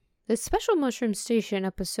This special Mushroom Station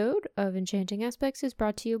episode of Enchanting Aspects is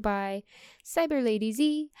brought to you by Cyber Lady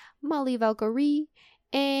Z, Molly Valkyrie,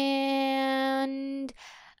 and...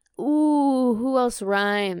 ooh, who else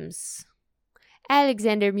rhymes?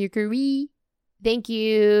 Alexander Mercury. Thank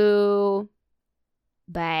you.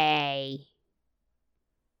 Bye.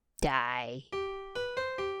 Die.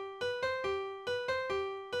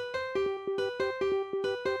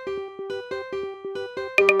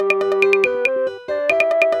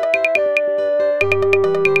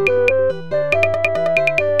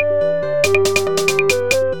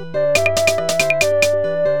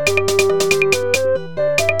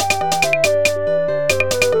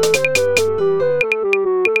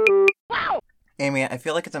 Amy, I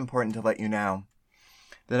feel like it's important to let you know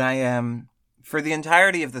that I am, for the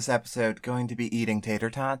entirety of this episode, going to be eating tater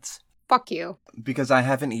tots. Fuck you. Because I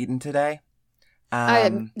haven't eaten today.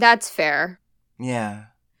 That's fair. Yeah.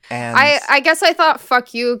 And I guess I thought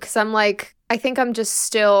fuck you because I'm like, I think I'm just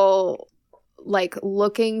still like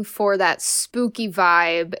looking for that spooky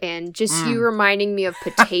vibe and just you reminding me of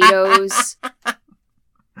potatoes.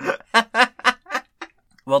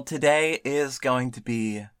 Well, today is going to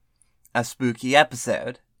be a spooky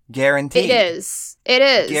episode. Guaranteed. It is.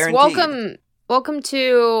 Guaranteed. Welcome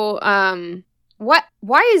to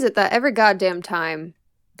why is it that every goddamn time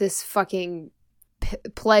this fucking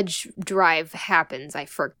pledge drive happens, I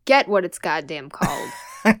forget what it's goddamn called.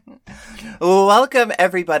 Welcome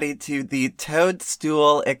everybody to the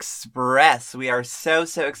Toadstool Express. We are so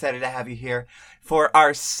excited to have you here for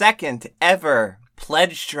our second ever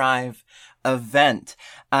pledge drive event.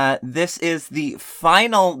 This is the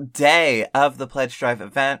final day of the pledge drive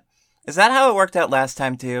event. Is that how it worked out last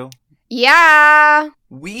time too? Yeah.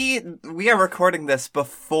 We are recording this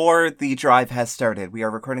before the drive has started. We are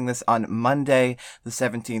recording this on Monday, the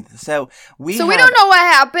 17th. So we don't know what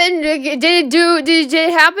happened. Did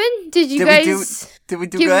it happen? Did we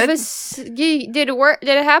do good? Did it work?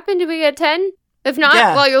 Did it happen? Did we get 10? If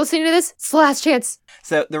not, while you're listening to this, it's the last chance.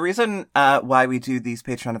 So the reason why we do these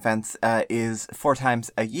Patreon events is 4 times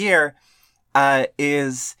a year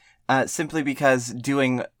is simply because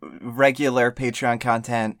doing regular Patreon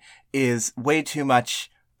content is way too much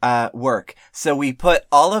work. So we put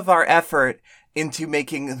all of our effort into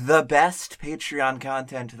making the best Patreon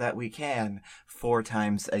content that we can 4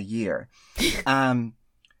 times a year.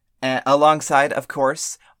 Alongside, of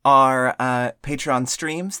course, our Patreon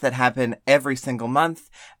streams that happen every single month,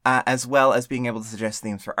 as well as being able to suggest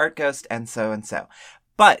themes for Art Ghost and so and so.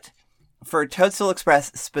 But for Toadstool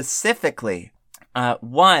Express specifically,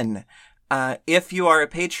 if you are a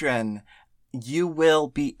patron, you will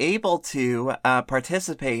be able to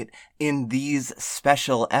participate in these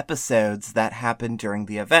special episodes that happen during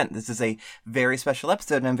the event. This is a very special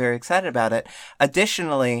episode, and I'm very excited about it.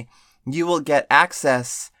 Additionally, you will get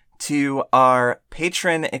access to our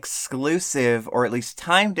patron exclusive, or at least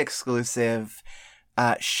timed exclusive,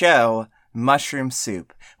 show, Mushroom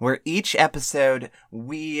Soup, where each episode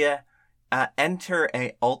we enter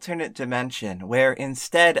a alternate dimension where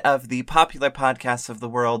instead of the popular podcasts of the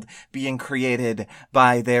world being created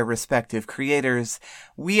by their respective creators,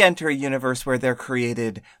 we enter a universe where they're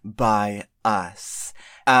created by us.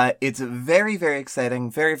 It's very, very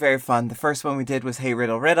exciting, very, very fun. The first one we did was Hey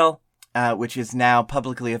Riddle Riddle, which is now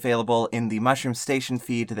publicly available in the Mushroom Station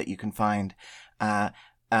feed that you can find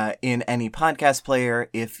in any podcast player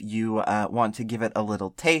if you want to give it a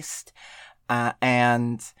little taste.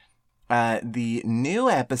 And the new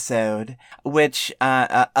episode, which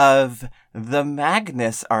of the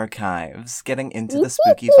Magnus Archives, getting into the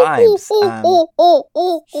spooky vibes.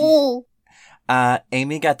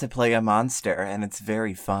 Amy got to play a monster, and it's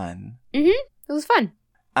very fun. It was fun.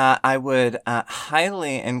 I would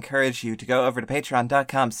highly encourage you to go over to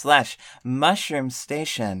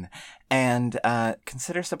patreon.com/mushroomstation and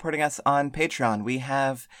consider supporting us on Patreon. We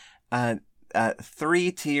have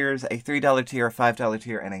 3 tiers, a $3 tier, a $5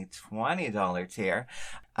 tier, and a $20 tier.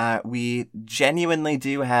 We genuinely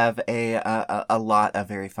do have a lot of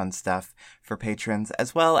very fun stuff for patrons,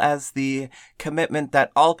 as well as the commitment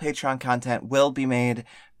that all Patreon content will be made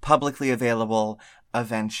publicly available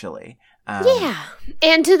eventually.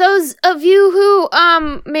 And to those of you who,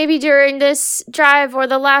 maybe during this drive or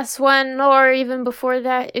the last one or even before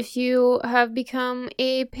that, if you have become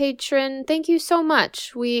a patron, thank you so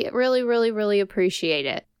much. We really, really, really appreciate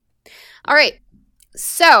it. All right.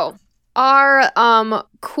 So our,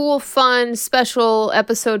 cool, fun, special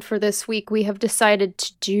episode for this week, we have decided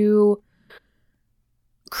to do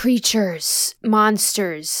creatures,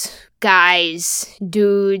 monsters, guys,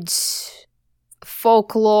 dudes,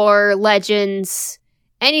 folklore, legends,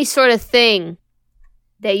 any sort of thing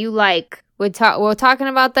that you like we're talking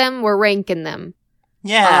about them, we're ranking them.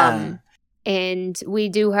 Yeah. And we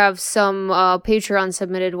do have some Patreon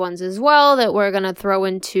submitted ones as well that we're going to throw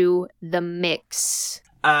into the mix.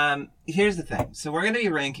 Here's the thing. So we're going to be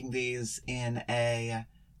ranking these in a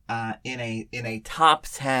top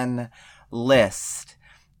 10 list.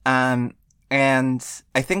 And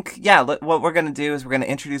I think, what we're going to do is we're going to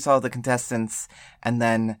introduce all the contestants and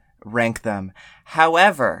then rank them.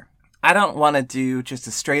 However, I don't want to do just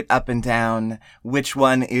a straight up and down which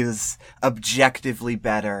one is objectively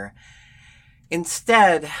better.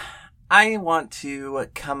 Instead, I want to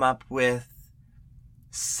come up with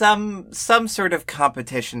some sort of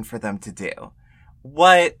competition for them to do.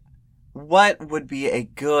 What would be a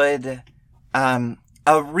good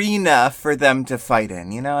arena for them to fight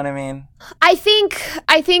in? You know what I mean? I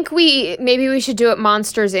think we should do it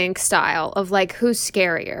Monsters Inc. style of like who's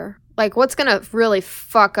scarier. Like what's gonna really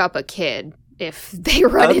fuck up a kid if they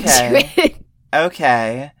run into it.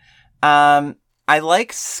 Okay. I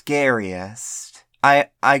like scariest.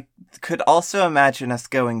 I could also imagine us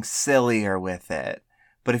going sillier with it.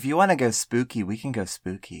 But if you want to go spooky, we can go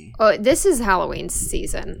spooky. Oh, this is Halloween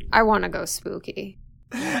season. I want to go spooky.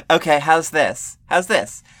 Okay, how's this?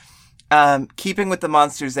 Keeping with the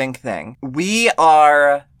Monsters Inc. thing, we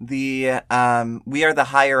are the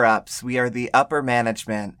higher ups. We are the upper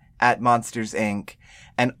management at Monsters Inc.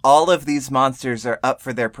 And all of these monsters are up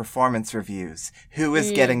for their performance reviews. Who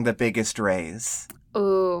is getting the biggest raise?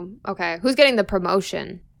 Ooh, okay. Who's getting the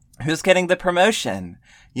promotion? Who's getting the promotion?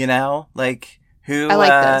 You know, like who? I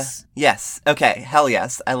like this. Yes. Okay. Hell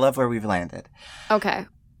yes. I love where we've landed. Okay.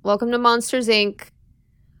 Welcome to Monsters Inc.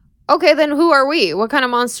 Okay, then who are we? What kind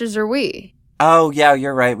of monsters are we? Oh, yeah,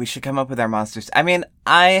 you're right. We should come up with our monsters. I mean,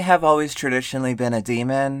 I have always traditionally been a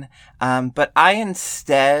demon, but I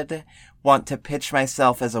instead want to pitch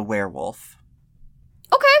myself as a werewolf.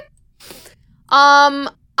 Okay.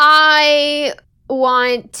 I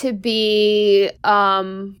want to be, I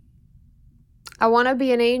want to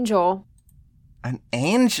be an angel. An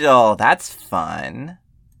angel? That's fun.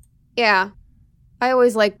 Yeah. I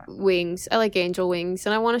always like wings. I like angel wings,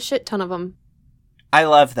 and I want a shit ton of them. I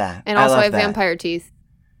love that. And also I have vampire teeth.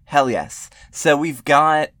 Hell yes. So we've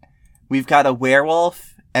got a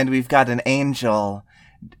werewolf and we've got an angel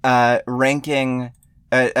ranking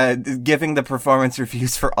giving the performance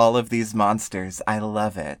reviews for all of these monsters. I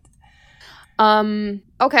love it.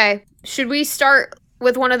 Okay. Should we start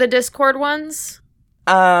with one of the Discord ones?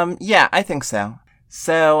 Yeah, I think so.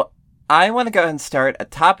 So I want to go ahead and start at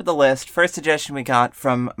top of the list. First suggestion we got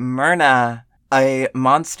from Myrna. A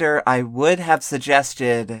monster I would have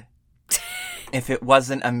suggested if it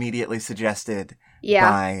wasn't immediately suggested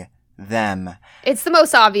by them. It's the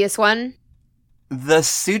most obvious one. The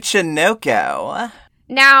Tsuchinoko.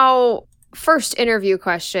 Now, first interview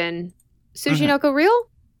question. Tsuchinoko real?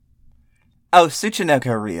 Oh,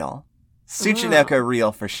 Tsuchinoko real. Tsuchinoko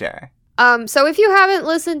real for sure. So if you haven't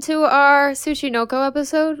listened to our Tsuchinoko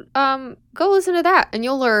episode, go listen to that and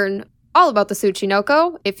you'll learn all about the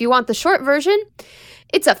Tsuchinoko. If you want the short version,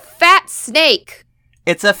 it's a fat snake.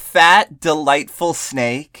 It's a fat, delightful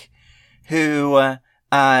snake who,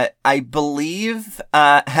 I believe,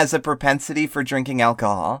 has a propensity for drinking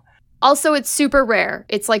alcohol. Also, it's super rare.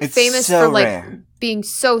 It's famous so for rare. Being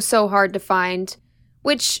so hard to find,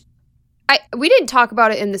 which we didn't talk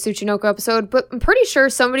about it in the Tsuchinoko episode, but I'm pretty sure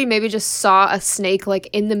somebody maybe just saw a snake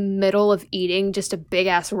in the middle of eating just a big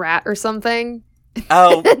ass rat or something.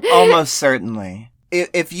 Oh, almost certainly.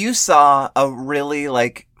 If you saw a really,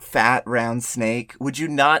 fat, round snake, would you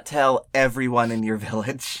not tell everyone in your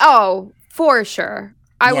village? Oh, for sure.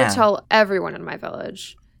 I would tell everyone in my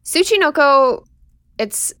village. Tsuchinoko,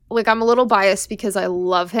 it's, I'm a little biased because I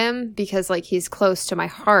love him, because, he's close to my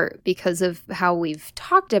heart because of how we've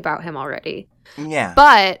talked about him already. Yeah.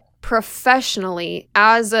 But professionally,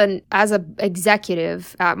 as a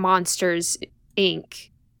executive at Monsters, Inc.,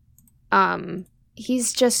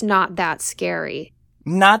 he's just not that scary.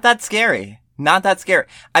 Not that scary.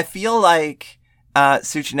 I feel like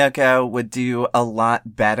Tsuchinoko would do a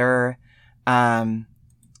lot better, once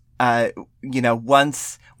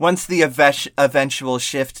the eventual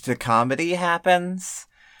shift to comedy happens.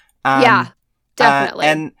 Yeah,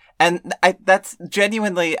 definitely. And that's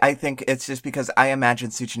genuinely, I think it's just because I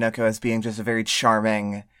imagine Tsuchinoko as being just a very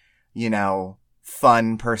charming,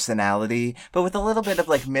 fun personality, but with a little bit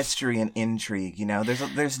of mystery and intrigue.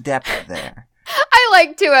 There's depth there. I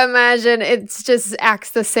like to imagine it's just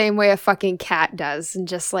acts the same way a fucking cat does and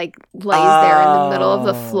just lays there in the middle of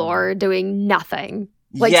the floor doing nothing.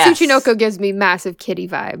 Like, yes. Tsuchinoko gives me massive kitty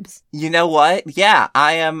vibes. You know what? Yeah,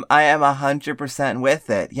 I am 100% with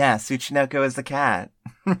it. Yeah, Tsuchinoko is a cat.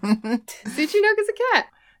 Tsuchinoko's a cat.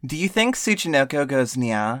 Do you think Tsuchinoko goes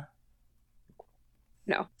nya?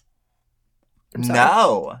 No. I'm sorry.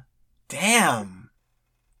 No. Damn,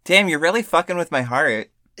 you're really fucking with my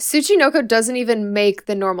heart. Tsuchinoko doesn't even make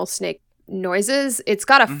the normal snake noises. It's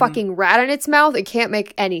got a fucking rat in its mouth. It can't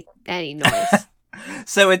make any noise.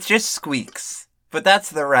 So it just squeaks. But that's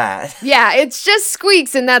the rat. Yeah, it's just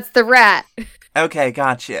squeaks and that's the rat. Okay,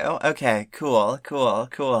 got you. Okay, cool.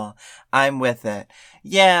 I'm with it.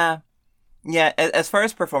 Yeah, as far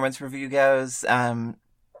as performance review goes, Tsuchinoko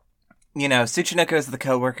is the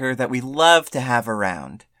coworker that we love to have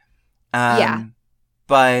around. Yeah.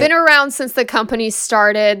 But been around since the company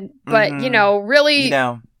started, but, really,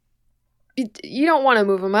 you don't want to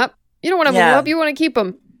move him up. You don't want to move him up, you want to keep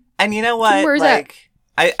him. And you know what? Where's that?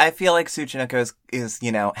 I feel like Tsuchinoko is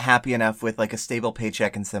happy enough with like a stable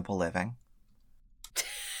paycheck and simple living.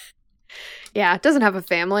 Yeah, doesn't have a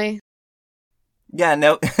family. Yeah,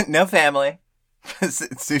 no family.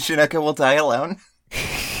 Tsuchinoko will die alone.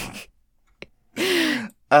 Oh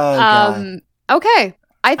God. Okay.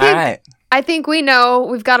 I think we know.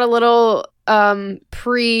 We've got a little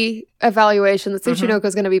pre-evaluation that Tsuchinoko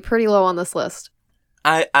is going to be pretty low on this list.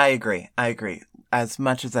 I agree. As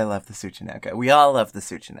much as I love the Tsuchinoko, we all love the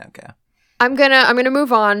Tsuchinoko. I'm gonna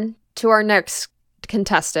move on to our next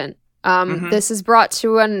contestant. This is brought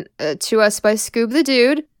to us by Scoob the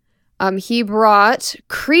Dude. He brought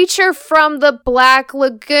Creature from the Black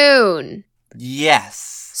Lagoon.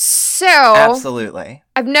 Yes. So absolutely.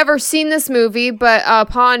 I've never seen this movie, but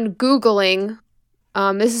upon Googling,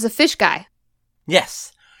 this is a fish guy.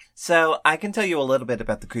 Yes. So I can tell you a little bit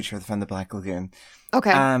about the Creature from the Black Lagoon.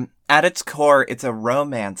 Okay. At its core, it's a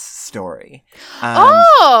romance story.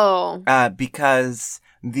 Because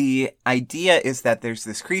the idea is that there's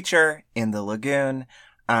this creature in the lagoon,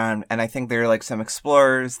 and I think there are like some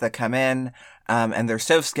explorers that come in, and they're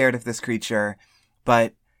so scared of this creature,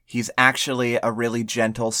 but he's actually a really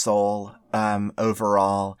gentle soul,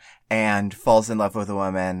 overall, and falls in love with a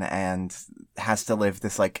woman and has to live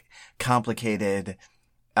this like complicated,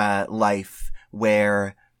 life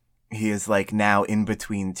where he is like now in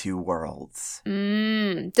between two worlds.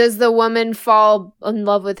 Does the woman fall in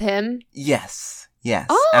love with him? Yes,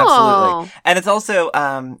 absolutely. And it's also,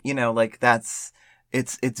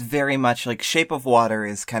 it's very much like Shape of Water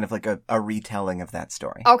is kind of like a retelling of that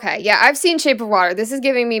story. Okay, yeah, I've seen Shape of Water. This is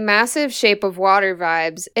giving me massive Shape of Water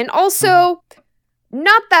vibes. And also,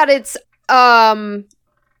 not that it's,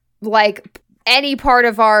 like any part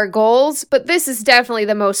of our goals, but this is definitely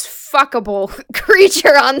the most fuckable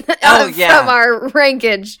creature on from our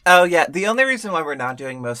rankage. Oh yeah, the only reason why we're not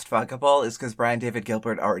doing most fuckable is because Brian David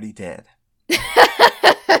Gilbert already did.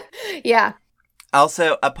 Yeah.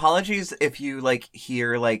 Also, apologies if you like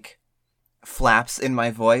hear like flaps in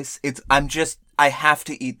my voice. I have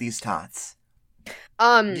to eat these tots.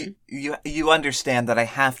 You understand that I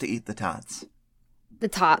have to eat the tots. The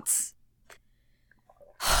tots.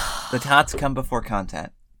 The tots come before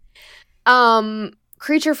content.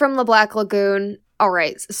 Creature from the Black Lagoon. All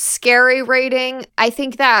right. Scary rating. I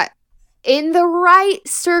think that in the right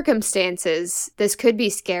circumstances, this could be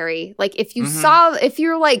scary. Like if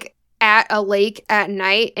you're like at a lake at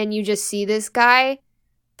night and you just see this guy,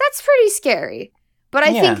 that's pretty scary. But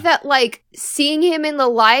I think that like seeing him in the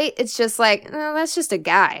light, it's just like, oh, that's just a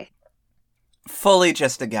guy. Fully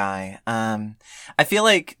just a guy. I feel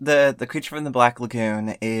like the Creature from the Black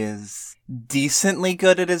Lagoon is decently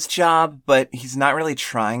good at his job, but he's not really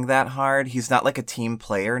trying that hard. He's not like a team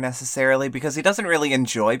player necessarily because he doesn't really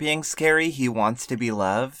enjoy being scary. He wants to be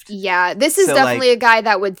loved. Yeah, this is definitely a guy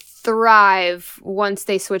that would thrive once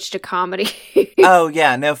they switch to comedy. Oh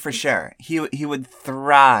yeah, no, for sure. He would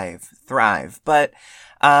thrive. But,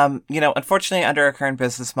 unfortunately under our current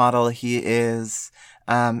business model, he is,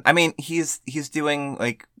 he's doing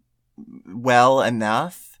like well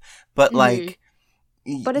enough, but like,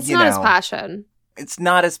 but it's not his passion. It's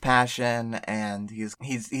not his passion, and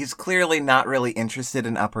he's clearly not really interested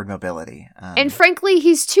in upward mobility. And frankly,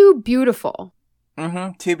 he's too beautiful.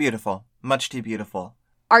 Too beautiful. Much too beautiful.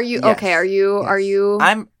 Are you okay? Are you?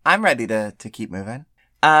 I'm ready to keep moving.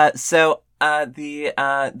 So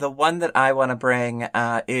the one that I want to bring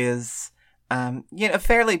is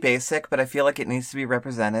fairly basic, but I feel like it needs to be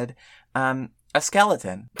represented. A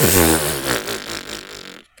skeleton.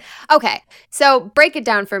 Okay, so break it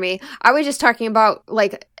down for me. Are we just talking about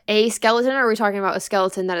like a skeleton, or are we talking about a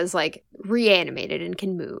skeleton that is like reanimated and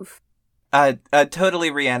can move?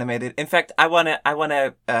 Totally reanimated. In fact, I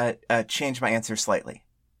wanna change my answer slightly.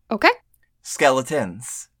 Okay.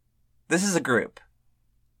 skeletons. This is a group.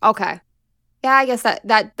 Okay. Yeah, I guess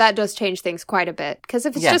that does change things quite a bit. Because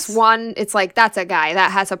if it's Yes. just one, it's like, that's a guy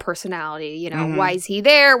that has a personality. You know, Mhm. why is he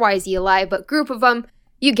there? Why is he alive? But group of them,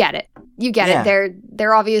 you get it. You get Yeah. it.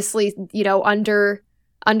 They're obviously, you know, under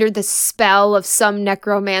the spell of some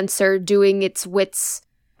necromancer doing its wits,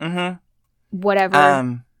 Mm-hmm.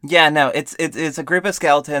 whatever. Yeah, no, it's a group of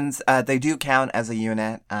skeletons. They do count as a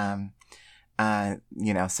unit. You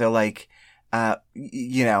know, so like,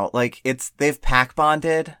 you know, like they've pack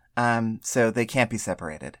bonded. So they can't be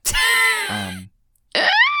separated.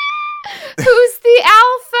 Who's the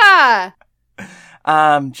alpha?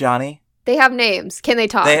 Johnny. They have names. Can they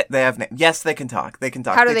talk? They have yes, they can talk. They can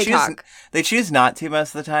talk. How do they talk? They choose not to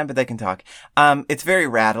most of the time, but they can talk. It's very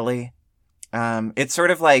rattly. It's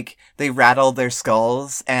sort of like they rattle their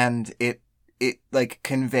skulls and it like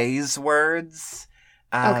conveys words.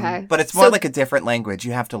 Okay. But it's more like a different language.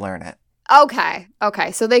 You have to learn it. Okay.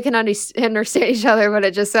 So they can understand each other, but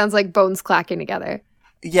it just sounds like bones clacking together.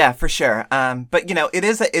 Yeah, for sure. But you know, it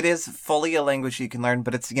is fully a language you can learn,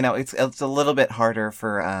 but it's, you know, it's a little bit harder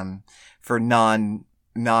for non-boned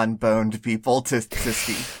people to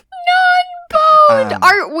speak. Non-boned?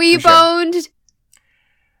 Aren't we for sure. boned?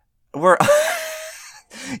 We're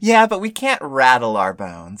yeah, but we can't rattle our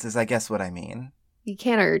bones, is I guess what I mean. You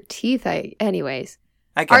can't our teeth. Anyways,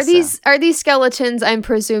 I guess are these skeletons? I'm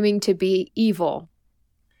presuming to be evil.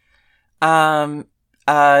 Yeah.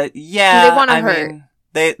 Do they want to hurt? Mean,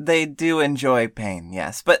 they do enjoy pain,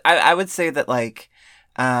 yes, but I would say that like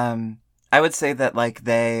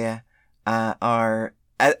they are,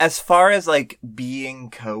 as far as like being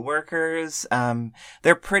coworkers,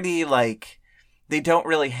 they're pretty like, they don't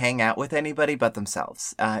really hang out with anybody but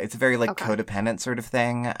themselves. It's a very like codependent sort of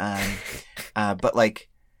thing. But like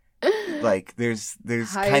there's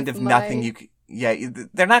kind of nothing you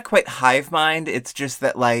they're not quite hive mind. It's just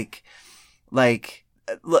that like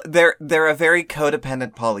they're a very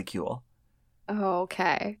codependent polycule.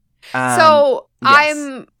 Okay. So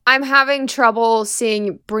yes. I'm having trouble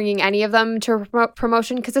bringing any of them to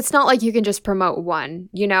promotion, because it's not like you can just promote one,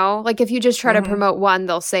 you know? Like if you just try to promote one,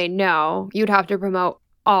 they'll say no. You'd have to promote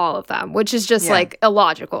all of them, which is just like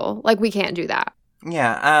illogical. Like we can't do that.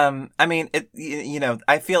 Yeah. I mean, you know,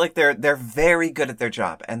 I feel like they're very good at their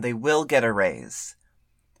job and they will get a raise.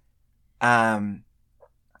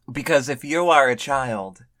 Because if you are a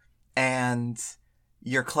child and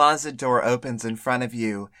your closet door opens in front of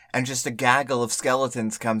you and just a gaggle of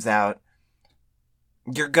skeletons comes out,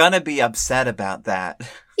 you're gonna be upset about that.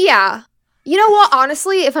 Yeah. You know what?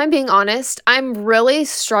 Honestly, if I'm being honest, I'm really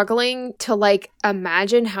struggling to like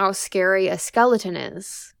imagine how scary a skeleton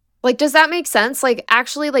is. Like, does that make sense? Like,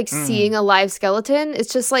 actually, like seeing a live skeleton,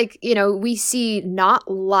 it's just like, you know, we see not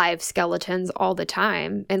live skeletons all the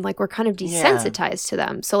time and like we're kind of desensitized to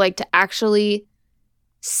them. So like to actually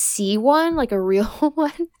see one, like a real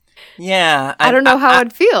one. Yeah. I don't know how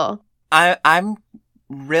I'd feel. I'm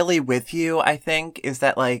really with you, I think, is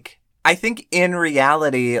that like, I think in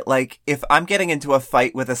reality, like if I'm getting into a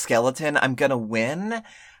fight with a skeleton, I'm gonna win.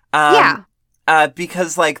 Yeah.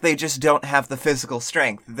 Because like they just don't have the physical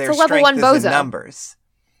strength. Their it's a level strength one is bozo. in numbers.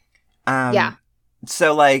 Yeah.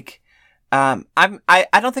 So like, I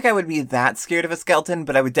don't think I would be that scared of a skeleton,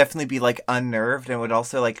 but I would definitely be like unnerved and would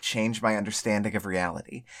also like change my understanding of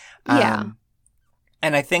reality. Yeah.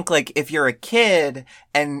 And I think like if you're a kid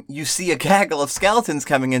and you see a gaggle of skeletons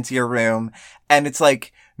coming into your room and it's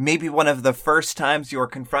like maybe one of the first times you're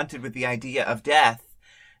confronted with the idea of death,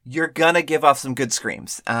 you're gonna give off some good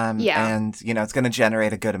screams. And you know, it's gonna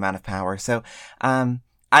generate a good amount of power. So,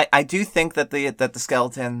 I do think that the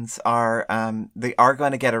skeletons are, they are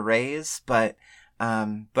going to get a raise, but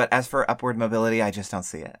as for upward mobility, I just don't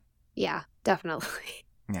see it. Yeah, definitely.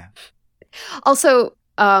 Yeah. Also,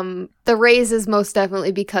 the raise is most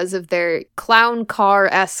definitely because of their clown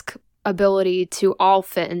car-esque ability to all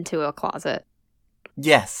fit into a closet.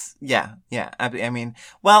 Yes. Yeah. I mean,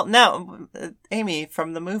 well, no, Amy,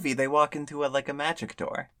 from the movie, they walk into a magic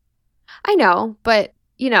door. I know, but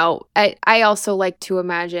you know, I also like to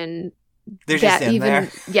imagine they're just in there.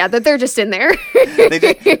 Yeah, that they're just in there. They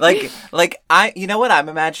just, you know what I'm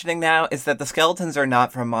imagining now is that the skeletons are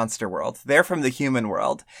not from Monster World. They're from the human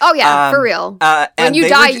world. Oh yeah, for real. When you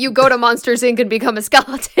die, you go to Monsters Inc. and become a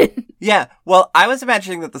skeleton. Yeah, well, I was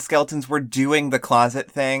imagining that the skeletons were doing the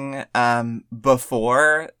closet thing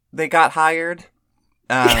before they got hired.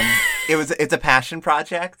 It's a passion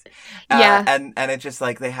project. Yeah. And it just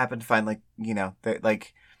like they happened to find like, you know,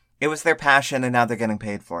 like it was their passion and now they're getting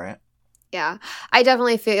paid for it. Yeah. I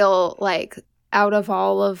definitely feel like out of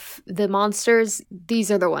all of the monsters, these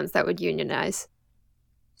are the ones that would unionize.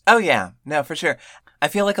 Oh, yeah. No, for sure. I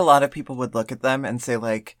feel like a lot of people would look at them and say,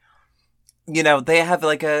 like, you know, they have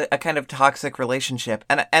like a kind of toxic relationship,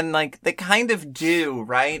 and like they kind of do,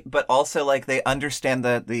 right? But also like they understand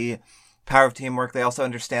the power of teamwork. They also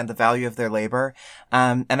understand the value of their labor.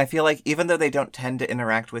 And I feel like even though they don't tend to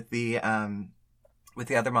interact with the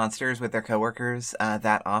other monsters, with their coworkers,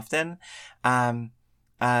 that often,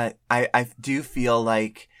 I do feel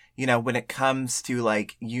like, you know, when it comes to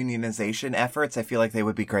like unionization efforts, I feel like they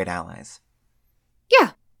would be great allies.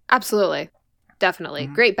 Yeah, absolutely. Definitely.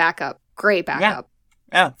 Mm-hmm. Great backup. Great backup.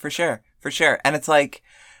 Yeah, for sure. For sure. And it's like,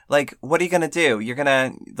 what are you going to do? You're going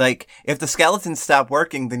to, like, if the skeletons stop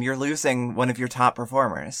working, then you're losing one of your top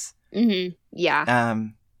performers. Mm-hmm. Yeah.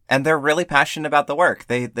 And they're really passionate about the work.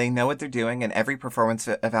 They know what they're doing, and every performance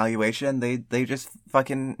evaluation, they just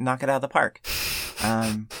fucking knock it out of the park.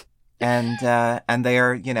 And they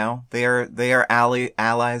are, you know, they are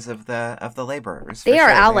allies of the laborers. They are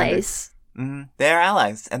allies. They are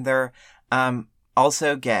allies, and they're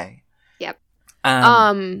also gay. Yep.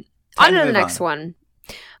 On to the next one.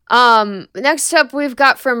 Next up, we've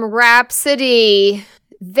got from Rhapsody.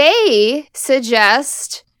 They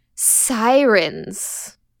suggest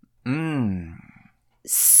sirens.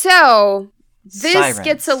 So this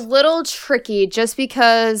gets a little tricky just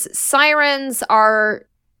because sirens are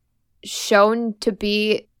shown to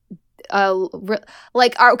be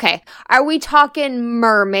okay, are we talking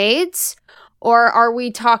mermaids or are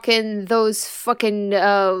we talking those fucking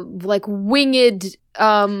like winged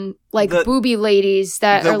booby ladies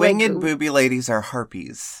that the are winged booby ladies are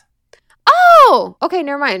harpies? Oh, okay,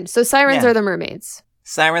 never mind. So sirens are the mermaids.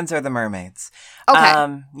 Sirens are the mermaids.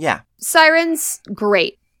 Okay. Yeah. Sirens,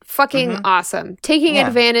 great. Fucking awesome. Taking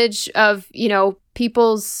advantage of, you know,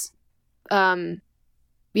 people's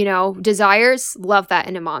you know, desires. Love that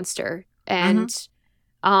in a monster. And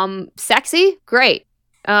sexy, great.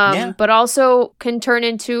 But also can turn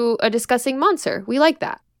into a disgusting monster. We like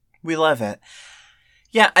that. We love it.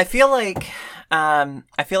 Yeah, I feel like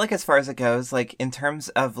as far as it goes, like in terms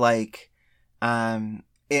of like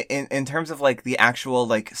in terms of like the actual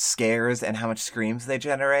like scares and how much screams they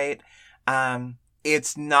generate,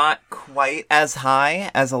 it's not quite as high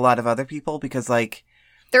as a lot of other people because like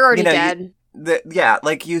they're already dead.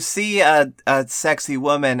 Like you see a sexy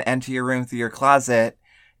woman enter your room through your closet.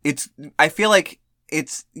 I feel like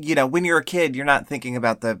it's, you know, when you're a kid, you're not thinking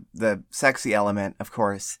about the sexy element, of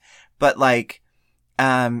course, but like,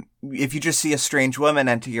 if you just see a strange woman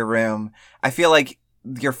enter your room, I feel like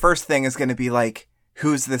your first thing is going to be like,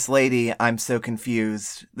 who's this lady? I'm so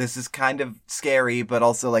confused. This is kind of scary, but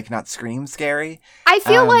also like not scream scary. I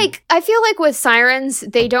feel like with sirens,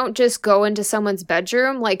 they don't just go into someone's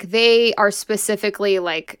bedroom. Like they are specifically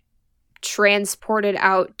like transported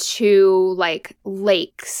out to like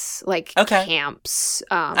lakes, like camps.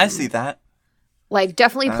 I see that. Like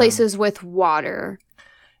definitely places with water.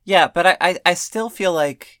 Yeah, but I still feel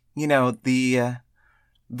like, you know, the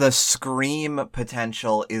scream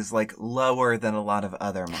potential is like lower than a lot of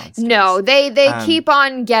other monsters. No, they keep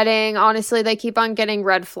on getting, honestly, they keep on getting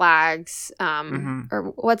red flags.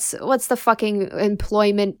 Or what's the fucking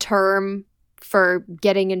employment term for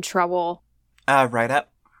getting in trouble? Write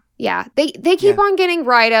up. Yeah, they keep on getting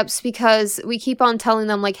write-ups because we keep on telling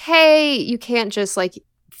them like, hey, you can't just like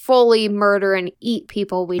fully murder and eat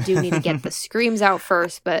people. We do need to get the screams out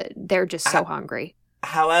first, but they're just so hungry.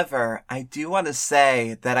 However, I do want to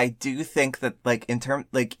say that I do think that, like,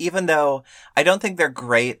 even though I don't think they're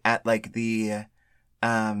great at, like,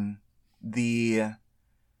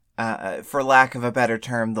 for lack of a better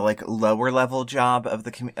term, the, like, lower level job of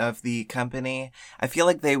the company, I feel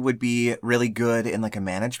like they would be really good in, like, a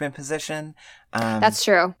management position. That's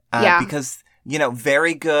true. Yeah. Because, you know,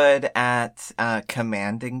 very good at,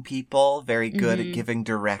 commanding people, very good at giving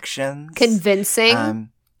directions.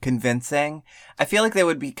 Convincing. I feel like they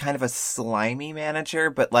would be kind of a slimy manager,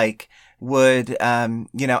 but like would,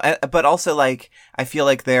 you know, but also like, I feel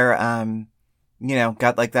like they're, you know,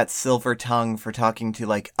 got like that silver tongue for talking to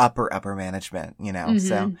like upper management, you know,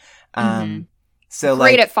 so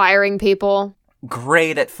great at firing people.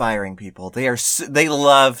 Great at firing people. They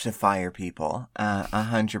love to fire people,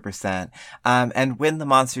 100%. And when the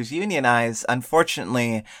monsters unionize,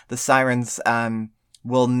 unfortunately, the sirens,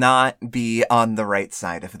 will not be on the right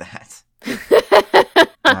side of that.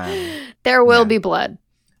 There will be blood.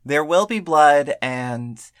 There will be blood,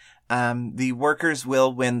 and the workers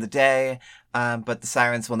will win the day, but the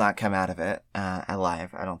sirens will not come out of it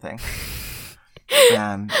alive, I don't think.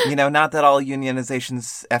 You know, not that all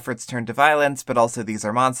unionization's efforts turn to violence, but also these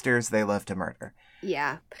are monsters. They love to murder.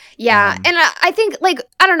 Yeah. And I think, like,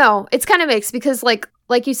 I don't know. It's kind of mixed because, like,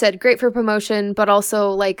 like you said, great for promotion, but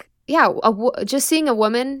also like, yeah, just seeing a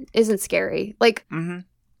woman isn't scary. Like,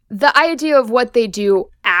 the idea of what they do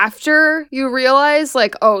after you realize,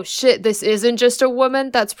 like, oh shit, this isn't just a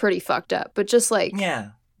woman, that's pretty fucked up. But just like,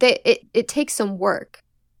 it takes some work.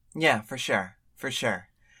 Yeah, for sure. For sure.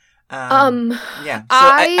 Yeah. So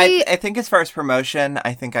I think as far as promotion,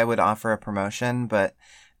 I think I would offer a promotion, but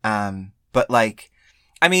like,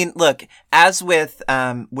 I mean, look, as with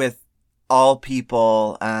all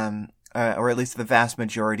people, or at least the vast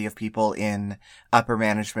majority of people in upper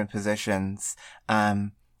management positions,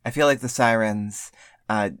 I feel like the Sirens,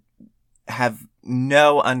 have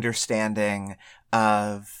no understanding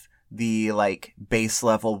of the, like, base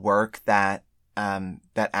level work that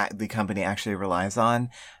the company actually relies on,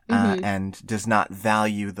 and does not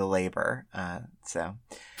value the labor. So,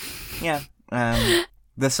 yeah.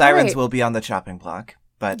 The Sirens will be on the chopping block,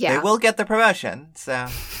 but they will get the promotion, so.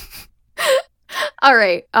 All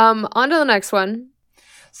right. On to the next one.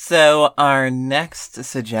 So our next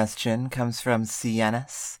suggestion comes from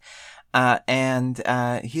Sienis,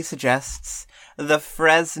 and he suggests the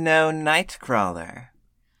Fresno Nightcrawler.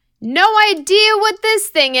 No idea what this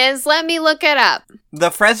thing is. Let me look it up.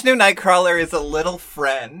 The Fresno Nightcrawler is a little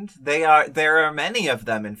friend. There are many of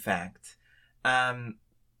them, in fact.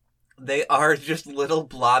 They are just little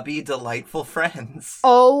blobby, delightful friends.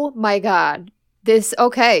 Oh my god.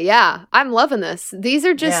 Okay, yeah. I'm loving this. These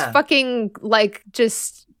are just fucking, like,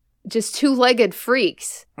 just two-legged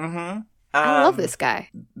freaks. Mm-hmm. I love this guy.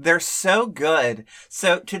 They're so good.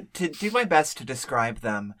 So, to do my best to describe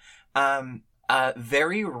them,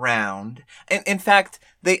 very round. In fact,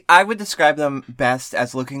 I would describe them best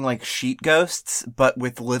as looking like sheet ghosts, but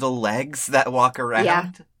with little legs that walk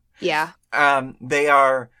around. Yeah. They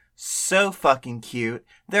are so fucking cute.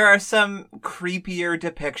 There are some creepier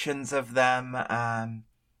depictions of them,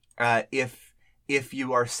 if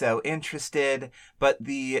you are so interested, but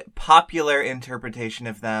the popular interpretation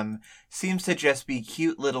of them seems to just be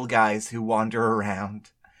cute little guys who wander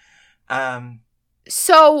around.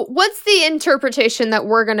 So what's the interpretation that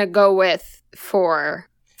we're gonna go with for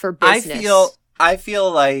business? I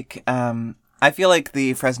feel like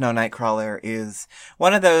the Fresno Nightcrawler is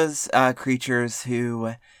one of those creatures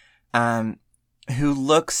who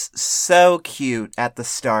looks so cute at the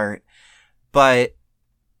start, but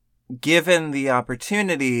given the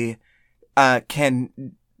opportunity, can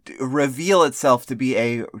reveal itself to be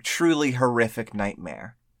a truly horrific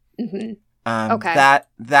nightmare. Mm-hmm. Okay.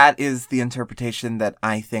 That is the interpretation that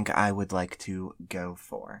I think I would like to go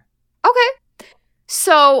for. Okay.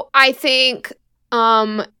 So I think,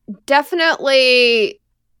 definitely,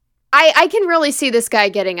 I can really see this guy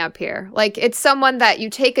getting up here. Like, it's someone that you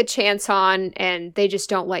take a chance on and they just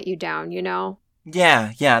don't let you down, you know?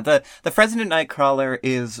 Yeah. The Fresno Nightcrawler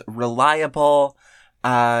is reliable,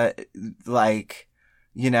 like,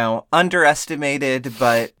 you know, underestimated,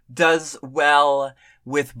 but does well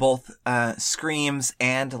with both screams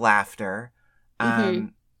and laughter.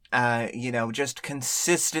 You know, just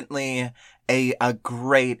consistently a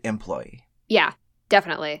great employee. Yeah,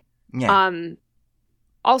 definitely. Yeah.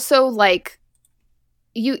 Also, like,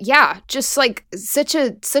 just like such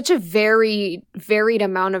a very varied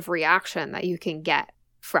amount of reaction that you can get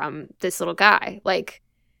from this little guy. Like,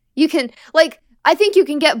 you can, like, I think you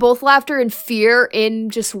can get both laughter and fear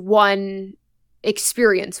in just one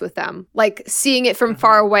experience with them. Like, seeing it from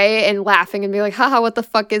far away and laughing and being like, haha, what the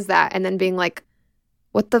fuck is that? And then being like,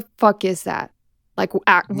 what the fuck is that? Like,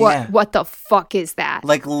 what the fuck is that?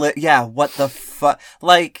 Like, what the fuck?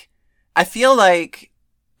 Like, I feel like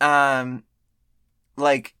when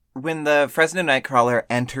the Fresno Nightcrawler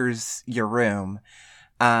enters your room,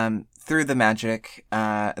 through the magic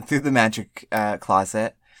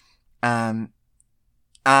closet,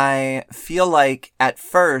 I feel like at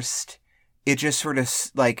first it just sort of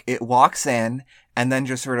like it walks in and then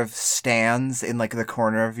just sort of stands in like the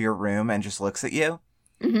corner of your room and just looks at you.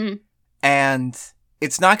 Mm-hmm. And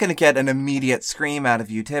it's not going to get an immediate scream out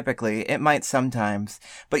of you typically. It might sometimes,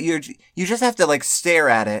 but you just have to like stare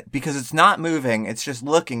at it because it's not moving. It's just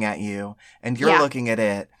looking at you and you're looking at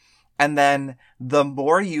it. And then the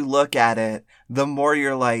more you look at it, the more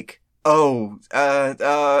you're like, and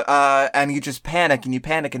you just panic and you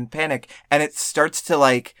panic and panic. And it starts to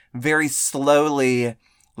like very slowly,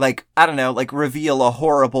 like, I don't know, like reveal a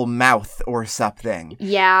horrible mouth or something.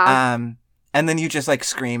 Yeah. And then you just like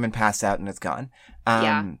scream and pass out and it's gone.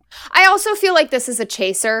 I also feel like this is a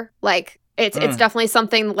chaser. Like, it's definitely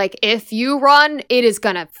something like if you run, it is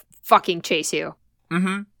gonna fucking chase you.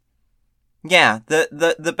 Mm-hmm. Yeah,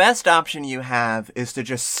 the best option you have is to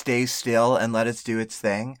just stay still and let it do its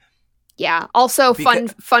thing. Yeah. Also,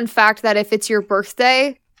 fun fact that if it's your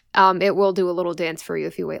birthday, it will do a little dance for you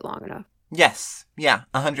if you wait long enough. Yes. Yeah.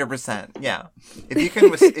 100%. Yeah. If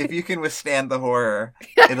you can withstand the horror,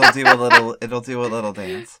 it'll do a little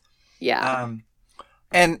dance. Yeah.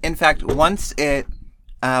 And in fact, once the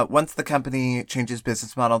company changes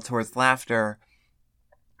business model towards laughter,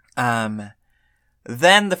 then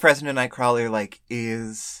the Fresno Nightcrawler like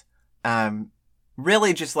is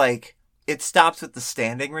really just like it stops with the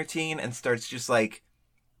standing routine and starts just like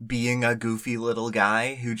being a goofy little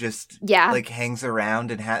guy who just like hangs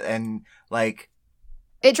around and like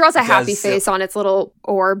it draws a happy face on its little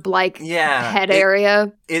orb like head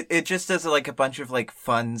area. It just does like a bunch of like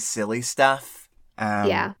fun silly stuff.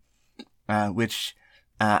 Which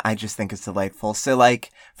I just think is delightful. So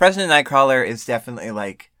like Fresno Nightcrawler is definitely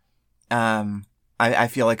like I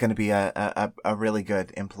feel like going to be a really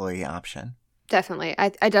good employee option. Definitely. I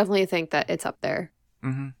definitely think that it's up there.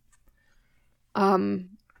 Mm-hmm.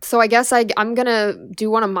 So I guess I'm going to do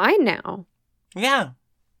one of mine now. Yeah.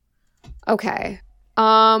 Okay.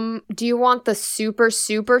 Do you want the super,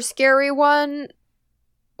 super scary one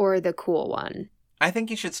or the cool one? I think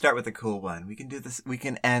you should start with the cool one. We can do this. We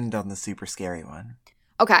can end on the super scary one.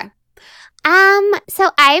 Okay.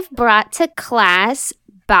 So I've brought to class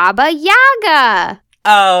Baba Yaga.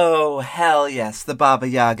 Oh, hell yes. The Baba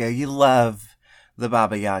Yaga. You love the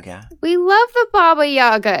Baba Yaga. We love the Baba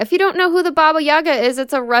Yaga. If you don't know who the Baba Yaga is,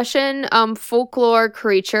 it's a Russian folklore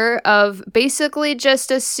creature of basically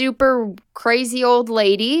just a super crazy old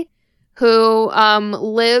lady who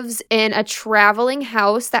lives in a traveling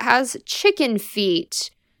house that has chicken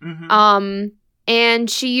feet. Mm-hmm. And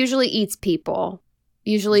she usually eats people,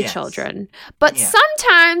 usually children. But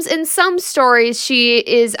sometimes in some stories she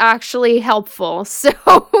is actually helpful.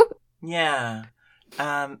 So yeah.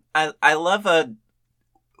 I love a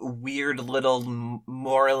weird little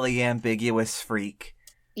morally ambiguous freak.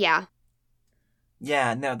 Yeah.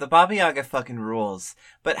 Yeah, no, the Baba Yaga fucking rules.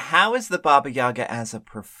 But how is the Baba Yaga as a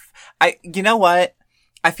you know what?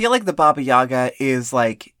 I feel like the Baba Yaga is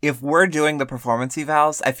like, if we're doing the performance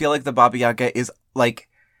evals, I feel like the Baba Yaga is like,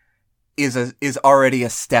 is already a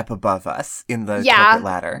step above us in the corporate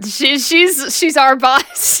ladder. She's our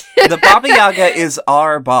boss. The Baba Yaga is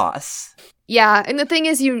our boss. Yeah, and the thing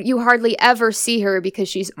is, you hardly ever see her because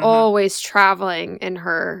she's always traveling in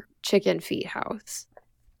her chicken feet house.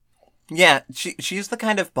 Yeah, she's the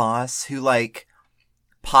kind of boss who, like,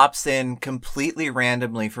 pops in completely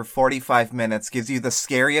randomly for 45 minutes, gives you the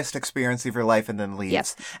scariest experience of your life, and then leaves. Yep.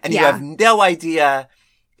 And you have no idea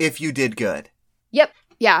if you did good. Yep.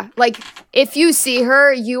 Yeah, like, if you see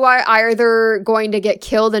her, you are either going to get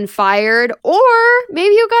killed and fired, or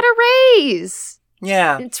maybe you got a raise.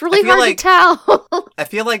 Yeah. It's really hard to tell. I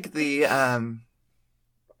feel like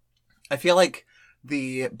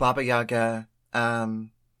the Baba Yaga,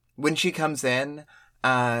 when she comes in,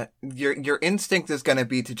 your instinct is gonna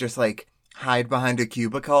be to just, like, hide behind a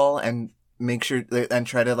cubicle and make sure, and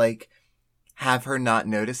try to, like, have her not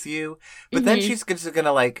notice you. But then she's just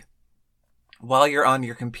gonna, like, while you're on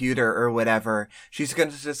your computer or whatever, she's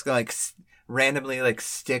gonna just, like, randomly, like,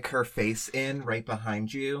 stick her face in right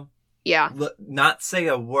behind you. Yeah. Not say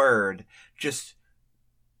a word, just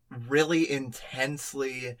really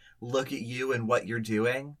intensely look at you and what you're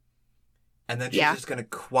doing. And then she's just going to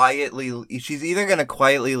she's either going to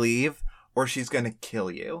quietly leave or she's going to kill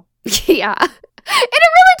you. Yeah. And it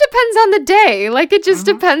really depends on the day. Like, it just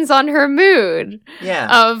depends on her mood.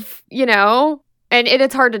 Yeah. Of, and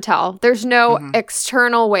it's hard to tell. There's no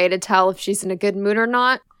external way to tell if she's in a good mood or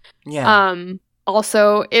not. Yeah.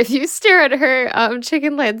 Also, if you stare at her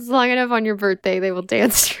chicken legs long enough on your birthday, they will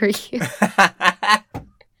dance for you.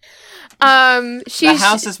 The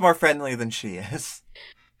house is more friendly than she is.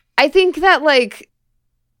 I think that, like,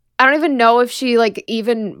 I don't even know if she, like,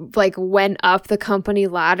 even, like, went up the company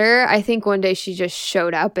ladder. I think one day she just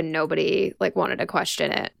showed up and nobody, like, wanted to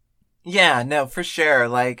question it. Yeah, no, for sure.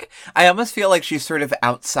 Like, I almost feel like she's sort of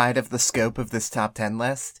outside of the scope of this top 10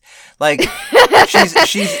 list. Like,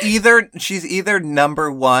 she's either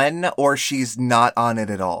number one or she's not on it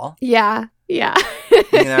at all. Yeah, yeah.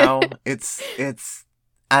 It's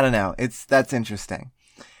I don't know. That's interesting.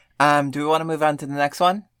 Do we want to move on to the next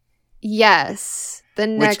one? Yes, the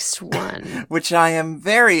next one. Which I am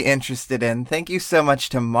very interested in. Thank you so much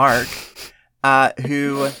to Mark,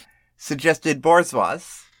 who suggested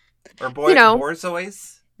Borzwas. Or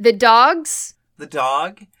Borzois? The dogs? The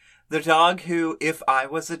dog. The dog who, if I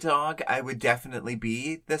was a dog, I would definitely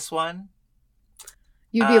be this one.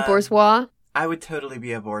 You'd be a bourgeois? I would totally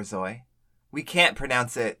be a borzoi. We can't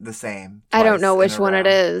pronounce it the same. I don't know which one it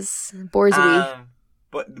is. Borzoi.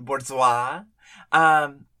 Bourgeois.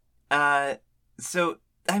 So,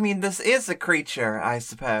 I mean, this is a creature, I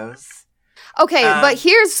suppose. Okay, but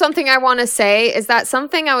here's something I want to say is that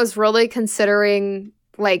something I was really considering,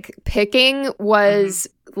 like, picking was,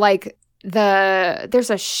 like, there's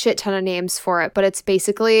a shit ton of names for it, but it's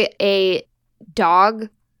basically a dog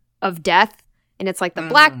of death, and it's like the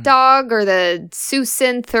black dog or the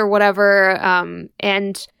Sucinth or whatever,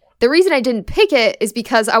 and the reason I didn't pick it is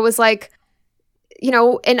because I was like, you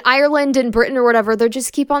know, in Ireland and Britain or whatever, they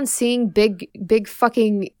just keep on seeing big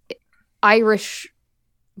fucking Irish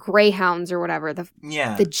greyhounds or whatever,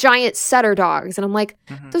 the giant setter dogs, and I'm like,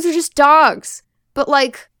 those are just dogs. But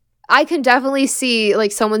like, I can definitely see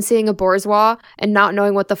like someone seeing a borzoi and not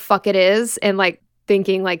knowing what the fuck it is, and like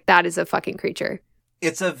thinking like that is a fucking creature.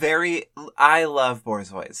 I love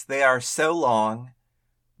borzois. They are so long.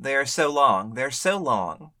 They're so long. They're so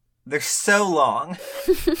long. They're so long.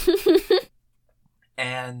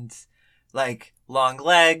 And like long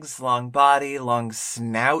legs, long body, long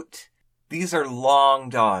snout. These are long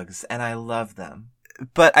dogs, and I love them.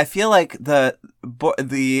 But I feel like the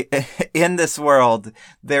in this world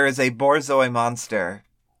there is a borzoi monster,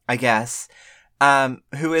 I guess,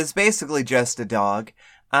 who is basically just a dog,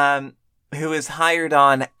 who is hired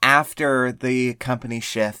on after the company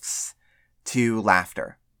shifts to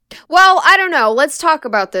Laughter. Well, I don't know. Let's talk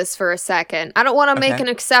about this for a second. I don't want to make an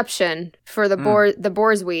exception for the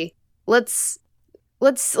borzoi. Let's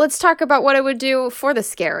talk about what it would do for the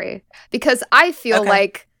scary, because I feel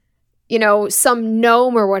like, you know, some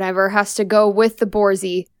gnome or whatever has to go with the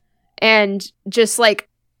borzoi and just like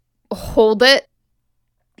hold it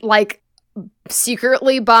like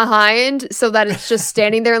secretly behind so that it's just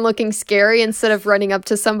standing there and looking scary instead of running up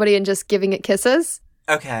to somebody and just giving it kisses.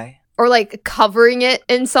 Okay. Or like covering it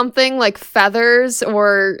in something like feathers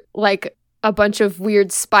or like a bunch of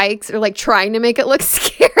weird spikes, or like trying to make it look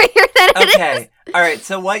scarier than it is. Okay. All right.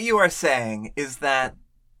 So what you are saying is that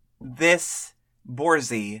this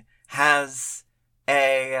borzoi has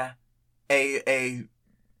a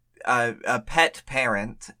pet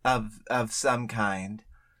parent of some kind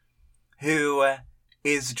who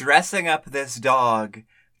is dressing up this dog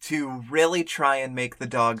to really try and make the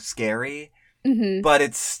dog scary, but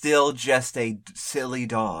it's still just a silly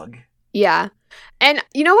dog. Yeah. And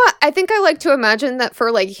you know what? I think I like to imagine that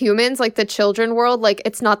for like humans, like the children world, like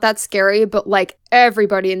it's not that scary, but like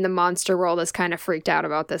everybody in the monster world is kind of freaked out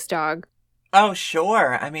about this dog. Oh,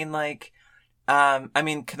 sure. I mean, like,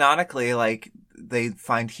 canonically, like, they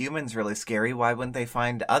find humans really scary. Why wouldn't they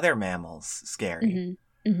find other mammals scary?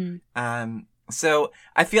 So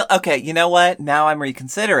I feel, okay, you know what? Now I'm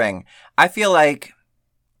reconsidering. I feel like,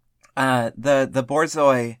 the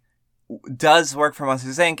borzoi does work for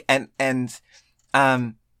Monsters, Inc.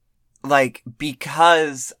 and, like,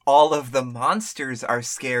 because all of the monsters are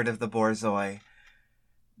scared of the borzoi,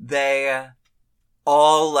 they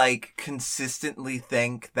all, like, consistently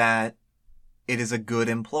think that it is a good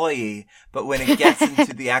employee, but when it gets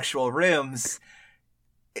into the actual rooms,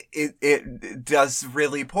 it does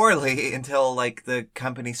really poorly until, like, the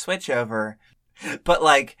company switchover. But,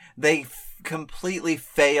 like, they completely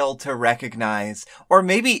fail to recognize, or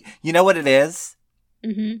maybe, you know what it is?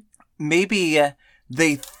 Maybe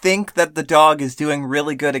they think that the dog is doing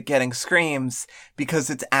really good at getting screams because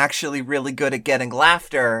it's actually really good at getting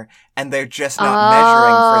laughter, and they're just not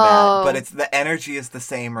measuring for that. But the energy is the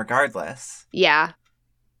same regardless. Yeah,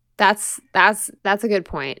 that's a good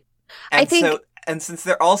point. And I think, and since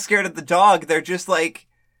they're all scared of the dog, they're just like,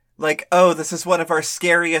 oh, this is one of our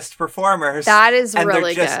scariest performers. That is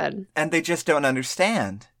really good. And they just don't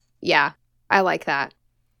understand. Yeah, I like that.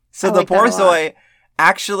 So the borzoi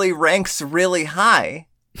actually ranks really high.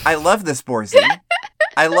 I love this borzoi.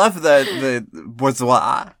 I love the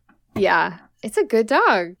borzoi. Yeah, it's a good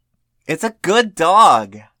dog. It's a good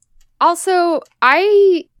dog. Also,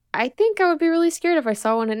 I think I would be really scared if I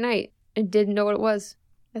saw one at night and didn't know what it was.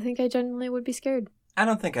 I think I genuinely would be scared. I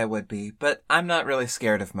don't think I would be, but I'm not really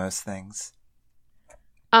scared of most things.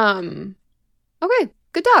 Okay,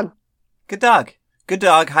 good dog. Good dog. Good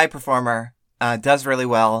dog, high performer, does really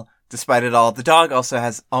well, despite it all. The dog also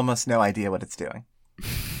has almost no idea what it's doing.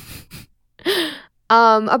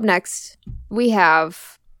 Up next, we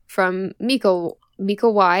have from Miko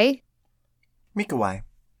Y. Miko Y.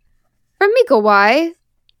 From Miko Y,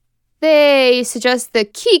 they suggest the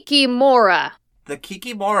Kikimora. The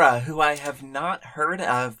Kikimora, who I have not heard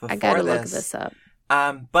of before. I gotta look this up.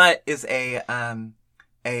 But is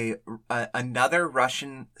another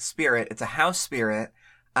Russian spirit. It's a house spirit,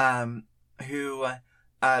 who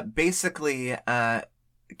basically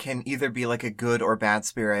can either be like a good or bad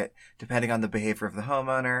spirit depending on the behavior of the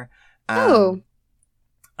homeowner.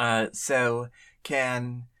 So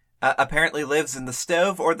can apparently lives in the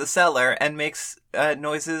stove or the cellar and makes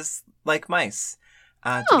noises like mice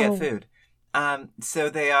to get food. So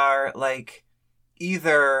they are like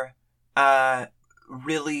either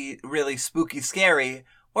really, really spooky, scary,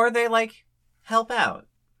 or they like help out.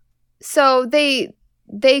 So they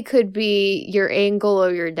could be your angel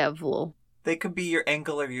or your devil. They could be your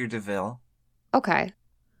Engel or your Deville. Okay.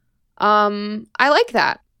 I like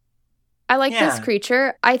that. I like this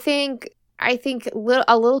creature. I think a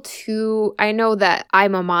little too. I know that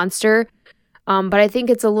I'm a monster, but I think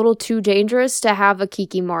it's a little too dangerous to have a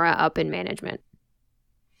Kikimora up in management.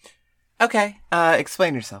 Okay.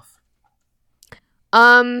 Explain yourself.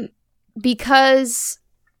 Because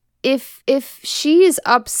if she is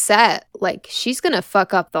upset, like, she's gonna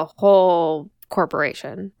fuck up the whole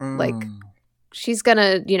corporation. Like, she's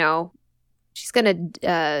gonna,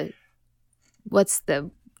 what's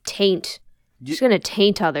the taint? She's gonna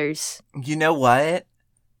taint others. You know what?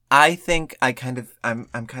 I think I'm kind of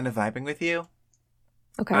vibing with you.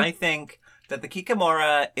 Okay. I think that the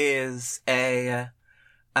Kikimora is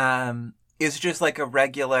just like a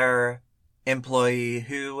regular employee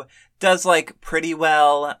who does like pretty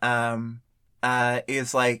well,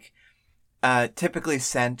 is like typically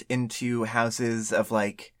sent into houses of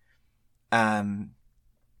like quote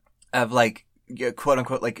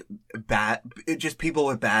unquote like bad, just people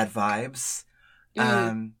with bad vibes.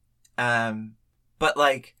 But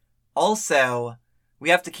like also we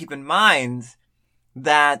have to keep in mind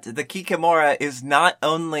that the Kikimora is not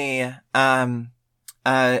only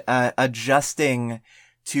adjusting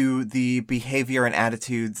to the behavior and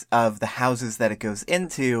attitudes of the houses that it goes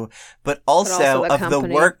into, but also of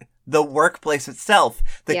the workplace itself.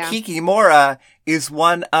 The Kikimora is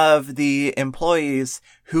one of the employees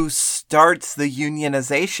who starts the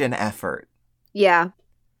unionization effort. Yeah.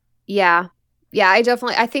 I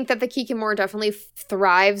think that the Kikimora definitely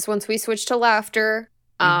thrives once we switch to laughter.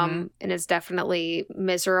 And is definitely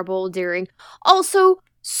miserable during. Also,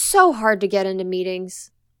 so hard to get into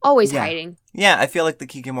meetings. Always hiding. Yeah, I feel like the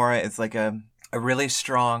Kikimora is like a really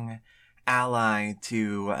strong ally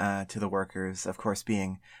to the workers. Of course,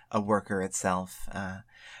 being a worker itself,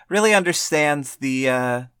 really understands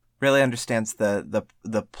the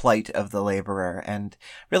plight of the laborer, and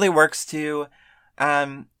really works to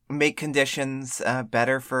make conditions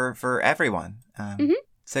better for everyone.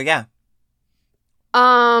 So yeah.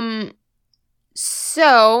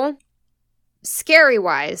 So scary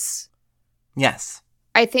wise, yes.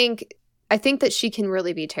 I think that she can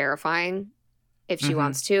really be terrifying if she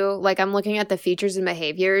wants to. Like, I'm looking at the features and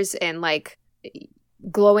behaviors, and like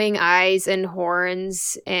glowing eyes and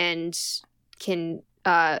horns, and can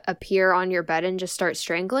appear on your bed and just start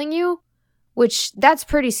strangling you, which that's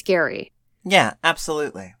pretty scary. Yeah,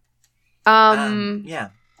 absolutely. Yeah.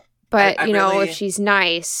 But I really... if she's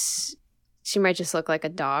nice, she might just look like a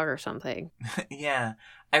dog or something. Yeah.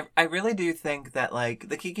 I really do think that, like,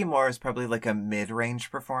 the Kikimora is probably, like, a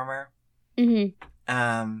mid-range performer. Does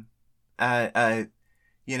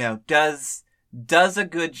a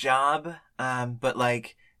good job, but,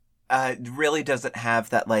 like, really doesn't have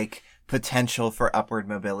that, like, potential for upward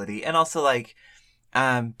mobility. And also, like,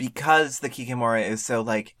 because the Kikimora is so,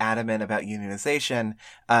 like, adamant about unionization,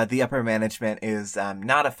 the upper management is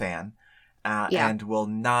not a fan, and will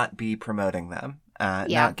not be promoting them,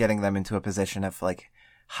 not getting them into a position of, like,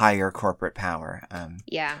 higher corporate power.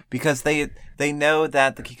 Because they know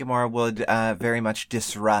that the Kikimora would very much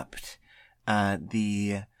disrupt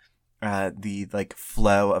the like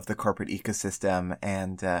flow of the corporate ecosystem,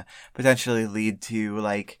 and potentially lead to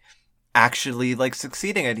like actually like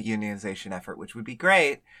succeeding at a unionization effort, which would be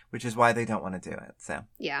great, which is why they don't want to do it. So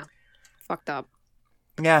fucked up.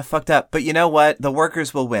 Yeah, fucked up. But you know what? The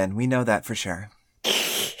workers will win. We know that for sure.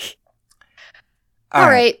 All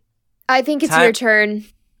right. I think it's your turn.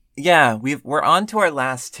 Yeah, we're on to our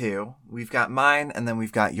last two. We've got mine, and then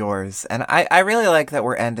we've got yours. And I really like that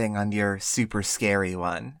we're ending on your super scary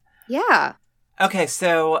one. Yeah. Okay,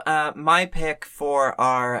 so my pick for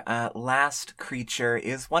our last creature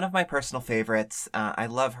is one of my personal favorites. I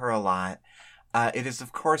love her a lot. It is,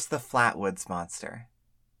 of course, the Flatwoods Monster.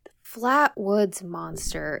 Flatwoods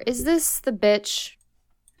Monster. Is this the bitch?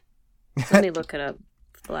 Let me look it up.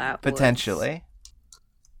 Flatwoods. Potentially.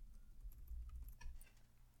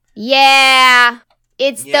 Yeah,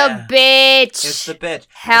 it's the bitch. It's the bitch.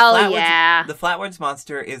 Hell yeah. The Flatwoods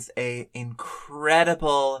Monster is a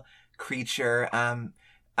incredible creature. An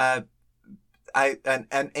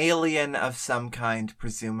alien of some kind,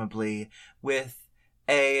 presumably, with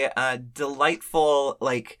a delightful,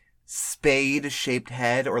 like, spade-shaped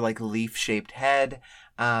head, or, like, leaf-shaped head,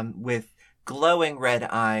 with glowing red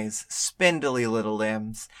eyes, spindly little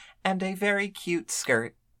limbs, and a very cute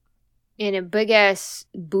skirt. In a big-ass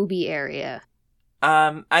booby area.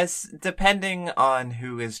 As depending on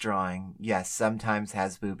who is drawing, yes, sometimes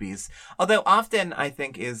has boobies. Although often, I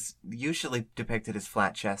think, is usually depicted as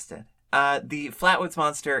flat-chested. The Flatwoods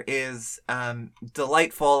Monster is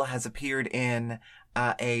delightful, has appeared in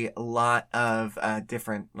a lot of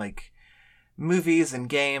different, like, movies and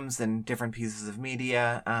games and different pieces of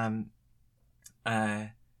media.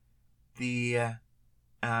 The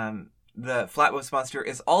Flatwoods Monster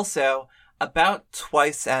is also about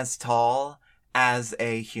twice as tall as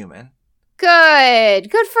a human.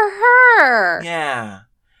 Good for her. Yeah.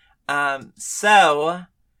 So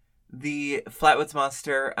the Flatwoods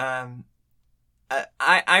Monster,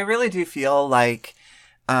 I really do feel like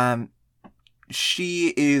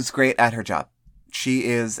she is great at her job. She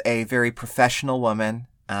is a very professional woman.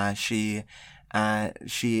 She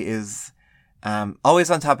is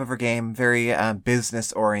always on top of her game, very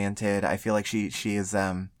business oriented. I feel like she is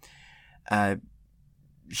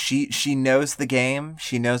she knows the game.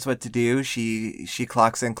 She knows what to do. She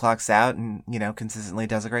clocks in, clocks out, and consistently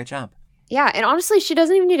does a great job. Yeah, and honestly, she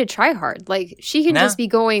doesn't even need to try hard. Like, she can just be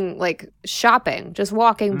going, like, shopping, just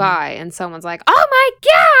walking by, and someone's like, "Oh my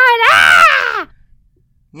god! Ah!"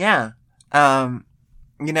 Yeah. I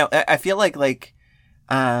feel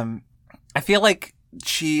like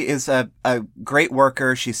she is a great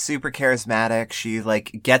worker. She's super charismatic. She,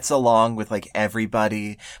 like, gets along with, like,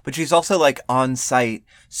 everybody, but she's also, like, on site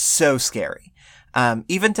so scary.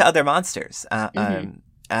 Even to other monsters.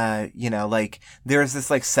 Like, there's this,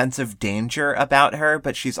 like, sense of danger about her,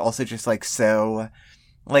 but she's also just, like, so,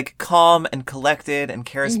 like, calm and collected and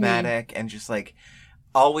charismatic and just, like,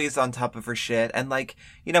 always on top of her shit. And, like,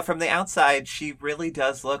 from the outside, she really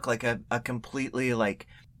does look like a completely, like,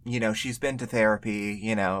 she's been to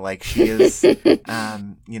therapy, like, she is,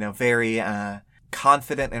 very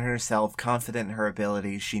confident in herself, confident in her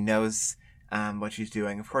abilities. She knows what she's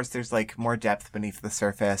doing. Of course, there's, like, more depth beneath the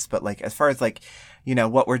surface, but, like, as far as, like,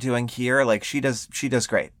 what we're doing here, like, she does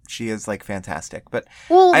great. She is, like, fantastic. But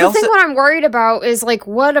well, thing what I'm worried about is, like,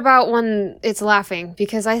 what about when it's laughing?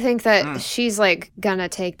 Because I think that she's, like, gonna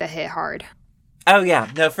take the hit hard. Oh,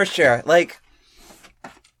 yeah. No, for sure. Like,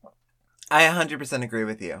 I 100% agree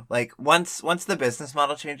with you. Like, once the business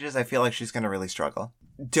model changes, I feel like she's gonna really struggle.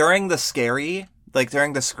 During the Scream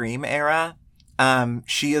era,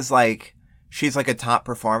 she's like a top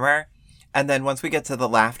performer. And then once we get to the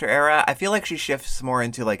laughter era, I feel like she shifts more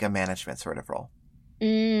into, like, a management sort of role.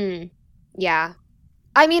 Yeah.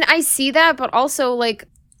 I mean, I see that, but also, like,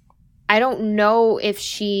 I don't know if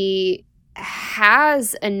she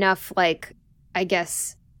has enough, like, I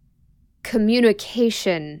guess,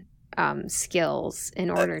 communication skills in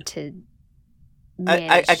order to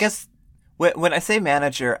manage. I guess when I say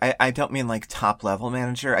manager, I don't mean, like, top level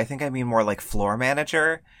manager. I think I mean more like floor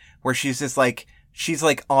manager, where she's just like, she's,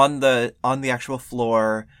 like, on the actual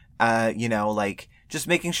floor, like, just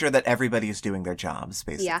making sure that everybody is doing their jobs,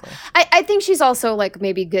 basically. Yeah. I think she's also, like,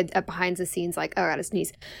 maybe good at behind the scenes, like, oh, I gotta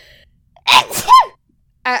sneeze.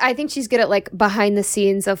 I think she's good at, like, behind the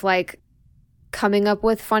scenes of, like, coming up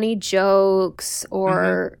with funny jokes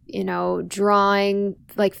or, drawing,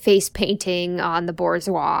 like, face painting on the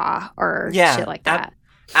bourgeois or shit like that.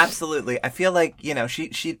 Absolutely. I feel like,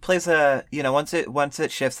 she plays a, once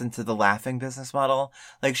it shifts into the laughing business model,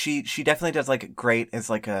 like, she definitely does, like, great as,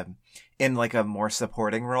 like, in a more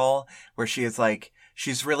supporting role where she is, like,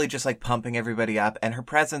 she's really just, like, pumping everybody up, and her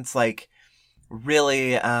presence, like,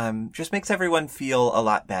 really, just makes everyone feel a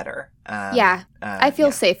lot better. I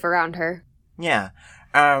feel safe around her. Yeah.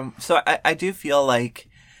 So I do feel like,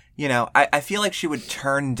 I feel like she would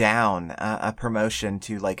turn down a promotion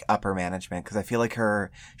to, like, upper management, because I feel like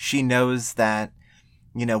she knows that,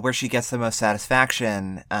 where she gets the most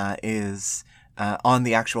satisfaction is on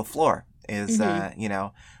the actual floor. Is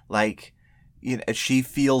she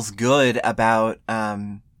feels good about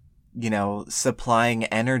supplying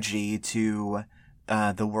energy to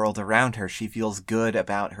the world around her. She feels good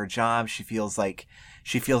about her job. She feels like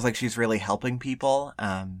she's really helping people.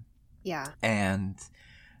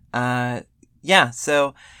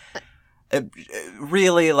 So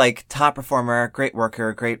really, like, top performer, great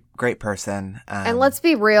worker, great person. And let's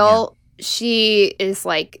be real, she is,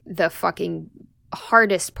 like, the fucking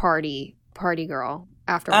hardest party girl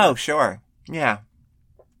after. Oh, sure. Yeah.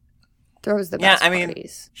 Throws the best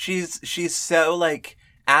parties. She's so, like,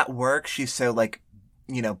 at work, she's so, like,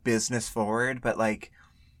 business forward, but, like,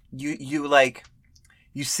 you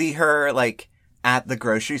see her, like, at the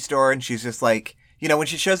grocery store, and she's just, like, when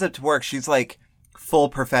she shows up to work, she's, like, full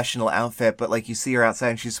professional outfit, but, like, you see her outside,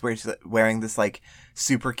 and she's wearing this, like,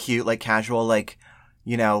 super cute, like, casual, like,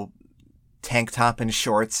 you know, tank top and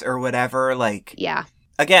shorts or whatever. Like, Yeah.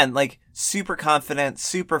 again, like, super confident,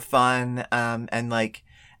 super fun, and, like,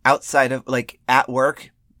 outside of, like, at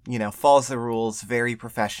work, you know, follows the rules, very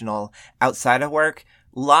professional. Outside of work,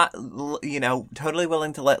 you know, totally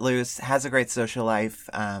willing to let loose, has a great social life,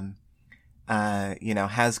 you know,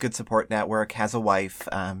 has good support network, has a wife.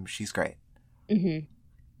 She's great. Mm-hmm.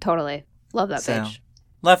 Totally. Love that bitch.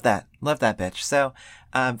 Love that bitch. So,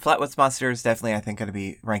 Flatwoods Monster is definitely, I think, going to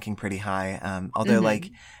be ranking pretty high. Although,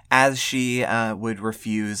 like, as she would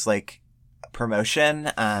refuse, like,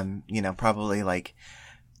 promotion, you know, probably, like,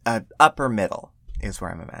 upper middle is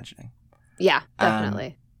where I'm imagining. Yeah,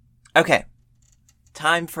 definitely. Okay.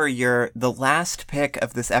 Time for the last pick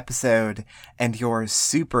of this episode and your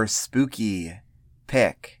super spooky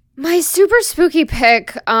pick. My super spooky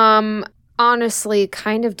pick, honestly,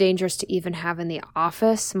 kind of dangerous to even have in the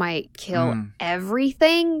office, might kill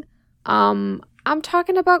everything. I'm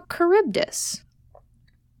talking about Charybdis.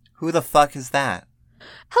 Who the fuck is that?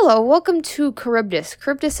 Hello, welcome to Charybdis.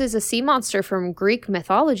 Charybdis is a sea monster from Greek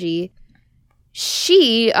mythology.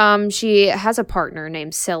 She has a partner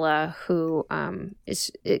named Scylla who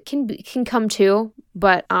can come too,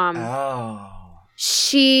 but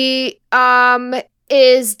she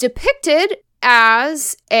is depicted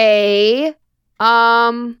as a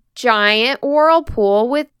giant whirlpool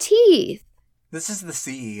with teeth. This is the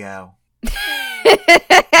CEO.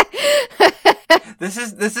 This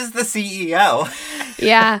is the CEO.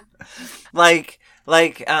 Yeah. Like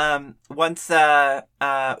once the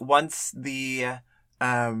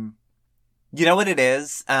you know what it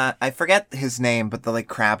is? I forget his name, but the, like,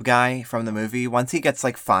 crab guy from the movie, once he gets,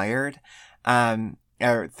 like, fired,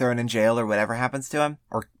 or thrown in jail or whatever happens to him,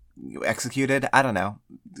 or executed, I don't know.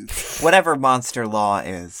 Whatever monster law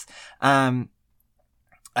is.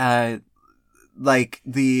 Like,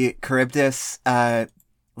 the Charybdis,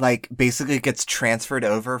 like, basically gets transferred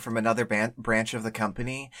over from another branch of the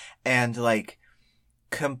company and, like,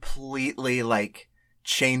 completely, like,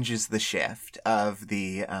 changes the shift of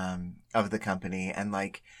the company and,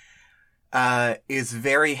 like, is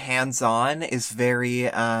very hands-on, is very,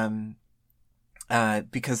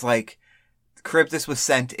 because, like, Charybdis was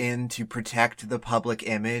sent in to protect the public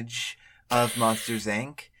image of Monsters,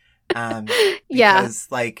 Inc. Because,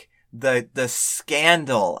 like, the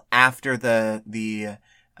scandal after the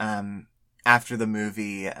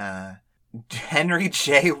movie, Henry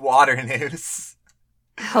J. Waternoose.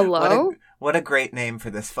 Hello? What a great name for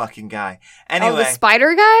this fucking guy. Anyway. Oh, the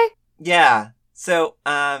spider guy? Yeah. So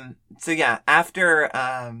yeah, after,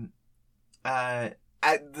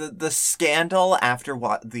 the scandal after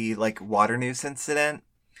the, like, Waternoose incident,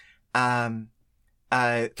 the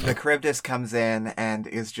Charybdis comes in and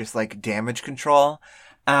is just, like, damage control.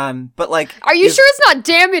 But, like, are you sure it's not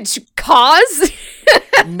damage cause?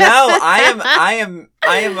 No, I am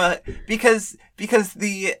because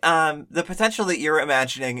the potential that you're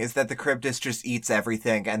imagining is that the Charybdis just eats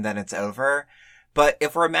everything and then it's over. But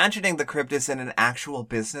if we're imagining the Charybdis in an actual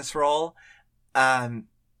business role,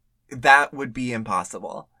 that would be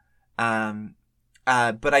impossible. But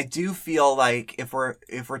I do feel like if we're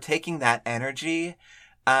taking that energy,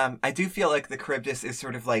 I do feel like the Charybdis is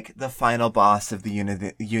sort of like the final boss of the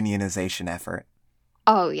unionization effort.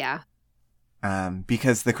 Oh, yeah.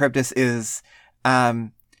 Because the Charybdis is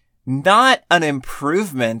not an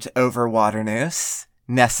improvement over Waternoose,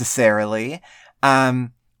 necessarily,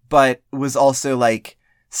 but was also, like,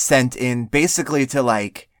 sent in basically to,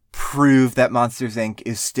 like, prove that Monsters, Inc.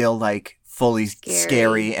 is still, like, fully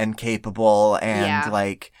scary and capable and,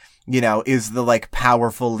 like, you know, is the, like,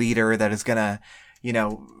 powerful leader that is gonna, you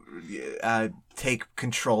know, take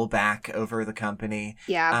control back over the company.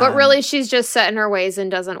 Yeah, but really she's just set in her ways and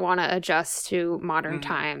doesn't want to adjust to modern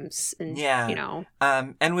times. And, you know.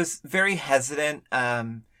 And was very hesitant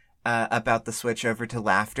about the switch over to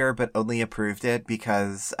laughter, but only approved it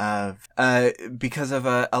because of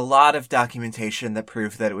a lot of documentation that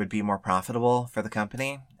proved that it would be more profitable for the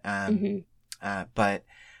company. But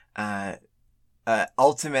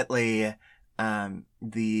ultimately,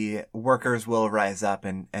 the workers will rise up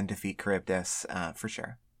and defeat Charybdis, for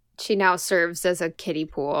sure. She now serves as a kiddie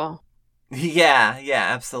pool. Yeah,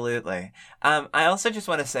 absolutely. I also just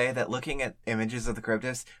want to say that looking at images of the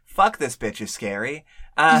Charybdis, fuck, this bitch is scary.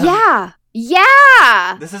 Yeah.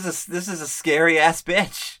 This is a scary ass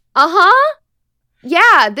bitch.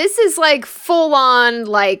 Yeah, this is like full on,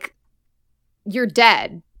 like, you're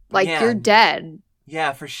dead. Like, you're dead.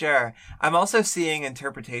 Yeah, for sure. I'm also seeing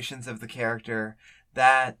interpretations of the character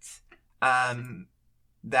that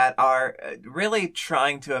are really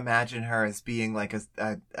trying to imagine her as being like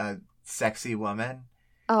a sexy woman.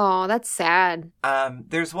 Oh, that's sad.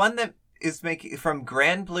 There's one that is making from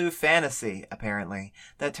Grand Blue Fantasy, apparently,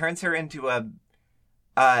 that turns her into a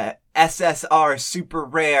SSR super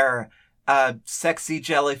rare sexy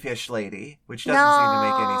jellyfish lady, which doesn't seem to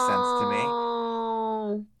make any sense to me.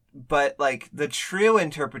 No. But like the true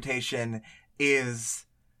interpretation is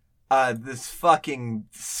this fucking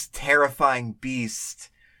terrifying beast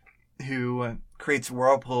who creates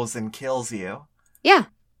whirlpools and kills you. Yeah.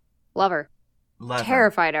 Love her. Love her.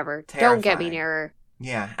 Terrified of her. Terrifying. Don't get me near her.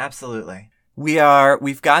 Yeah, absolutely.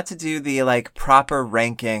 We've got to do the like proper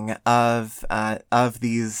ranking of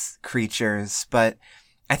these creatures, but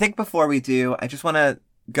I think before we do, I just want to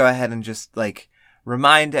go ahead and just like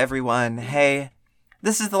remind everyone, hey,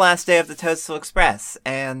 this is the last day of the Toadstool Express,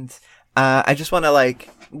 and I just want to like,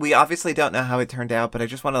 we obviously don't know how it turned out, but I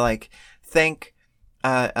just want to like thank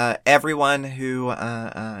everyone who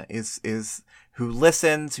who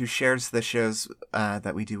listens, who shares the shows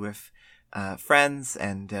that we do with friends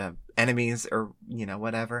and enemies, or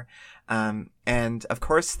whatever. And of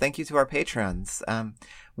course, thank you to our patrons.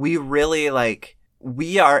 We really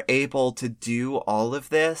we are able to do all of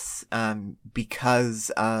this because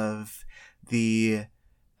of the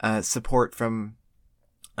support from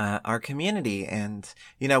our community. And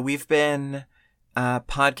we've been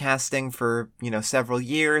podcasting for several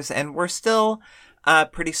years, and we're still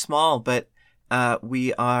pretty small, but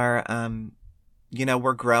we are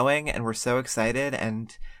we're growing, and we're so excited,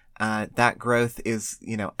 and that growth is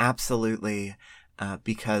absolutely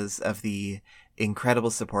because of the incredible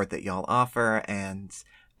support that y'all offer. And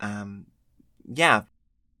yeah.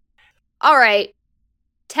 All right.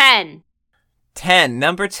 10.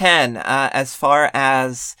 Number 10, as far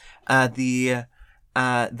as the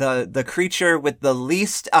creature with the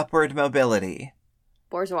least upward mobility.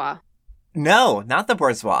 Bourgeois. No, not the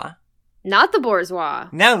bourgeois. Not the bourgeois.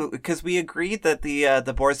 No, because we agreed that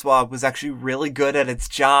the bourgeois was actually really good at its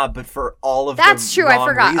job, but for all of That's the true. wrong I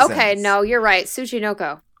forgot. reasons. Okay, no, you're right.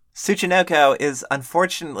 Tsuchinoko. Tsuchinoko is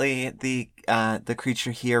unfortunately the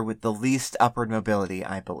creature here with the least upward mobility,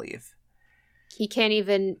 I believe. He can't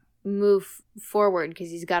even move forward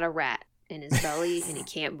because he's got a rat in his belly and he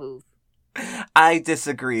can't move. I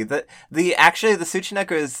disagree. The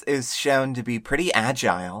Tsuchinoko is shown to be pretty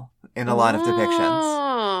agile in a lot of depictions.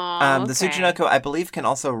 The Tsuchinoko, I believe, can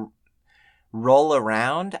also roll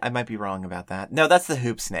around. I might be wrong about that. No, that's the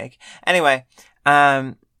hoop snake. Anyway,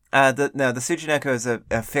 the Tsuchinoko is a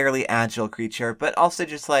fairly agile creature, but also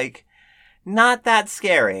just not that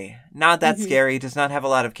scary. Not that scary. Does not have a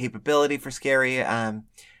lot of capability for scary. And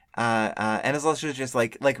is also just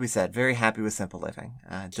like we said, very happy with simple living.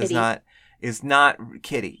 Is not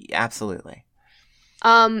kitty. Absolutely.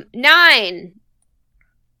 9.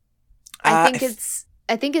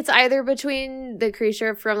 I think it's either between the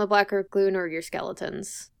creature from the Black Earth Lagoon or your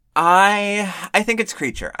skeletons. I think it's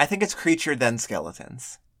creature. I think it's creature then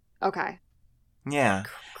skeletons. Okay. Yeah.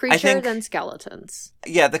 Creature then skeletons.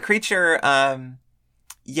 Yeah, the creature the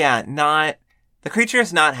creature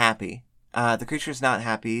is not happy. The creature is not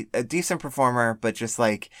happy. A decent performer, but just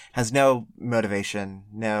has no motivation,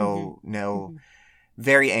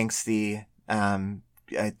 very angsty,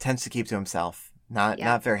 tends to keep to himself,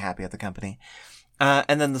 not very happy at the company.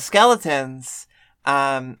 And then the skeletons,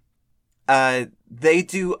 they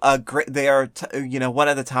do they are, one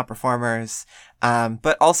of the top performers,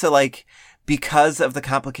 but also because of the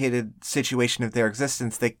complicated situation of their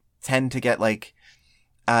existence, they tend to get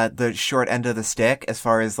the short end of the stick as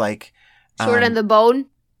far as short end of the bone?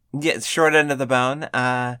 Yeah, short end of the bone,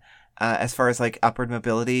 as far as upward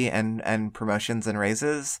mobility and promotions and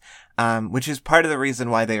raises, which is part of the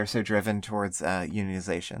reason why they are so driven towards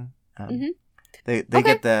unionization. They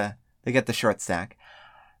get the short stack.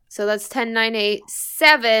 So that's 10, 9, 8.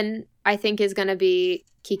 7, I think, is going to be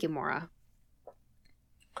Kikimora.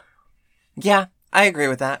 Yeah, I agree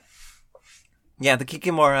with that. Yeah, the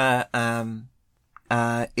Kikimora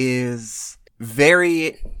is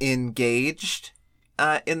very engaged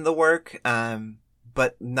in the work,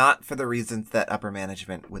 but not for the reasons that upper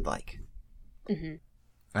management would like.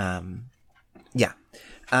 Yeah.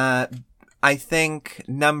 I think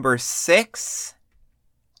number 6,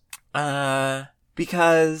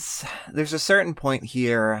 because there's a certain point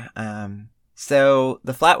here. So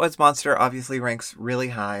the Flatwoods monster obviously ranks really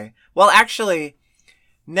high. Well, actually,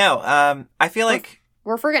 no. I feel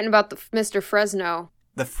we're forgetting about the Mr. Fresno.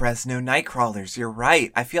 The Fresno Nightcrawlers. You're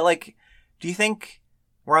right. I feel do you think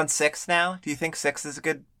we're on 6 now? Do you think 6 is a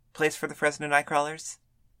good place for the Fresno Nightcrawlers?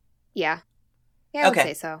 Yeah. Yeah, I would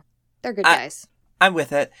say so. They're good guys. I'm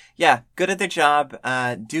with it. Yeah, good at their job.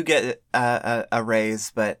 Do get a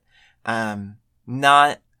raise, but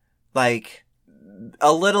not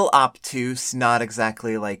a little obtuse, not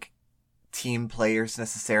exactly like team players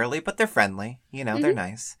necessarily, but they're friendly. You know, they're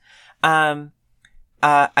nice.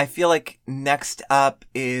 I feel like next up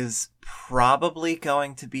is probably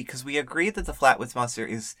going to be, because we agreed that the Flatwoods Monster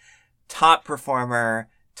is top performer,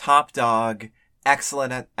 top dog,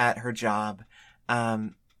 excellent at her job,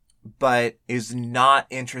 but is not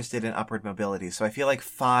interested in upward mobility. So I feel like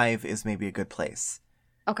 5 is maybe a good place.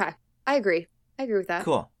 Okay. I agree with that.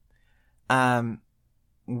 Cool.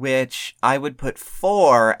 Which I would put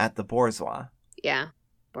 4 at the Bourgeois. Yeah.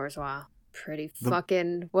 Bourgeois. Pretty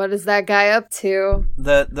fucking... What is that guy up to?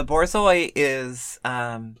 The Borzoi is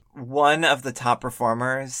one of the top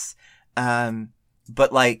performers,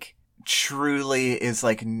 but like truly is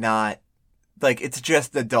like not like, it's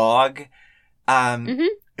just the dog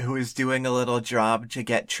who is doing a little job to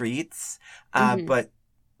get treats, but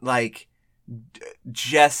like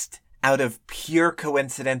just out of pure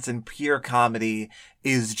coincidence and pure comedy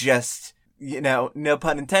is just, you know, no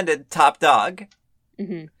pun intended, top dog.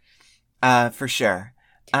 For sure.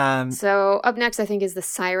 So up next, I think, is the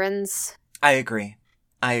Sirens. I agree.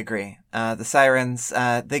 The Sirens,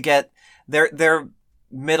 they're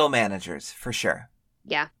middle managers for sure.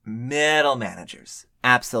 Yeah. Middle managers.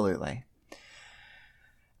 Absolutely.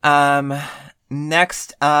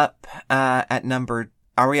 Next up,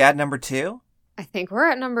 are we at number 2? I think we're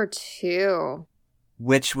at number 2.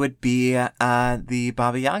 Which would be, the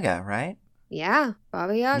Baba Yaga, right? Yeah.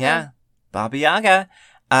 Baba Yaga. Yeah. Baba Yaga.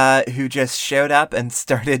 Who just showed up and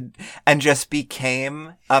started and just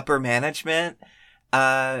became upper management.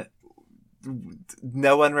 No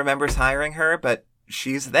one remembers hiring her, but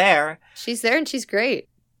she's there. She's there and she's great.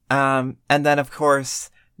 And then, of course,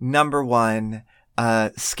 number 1,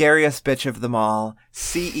 scariest bitch of them all,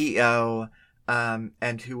 CEO,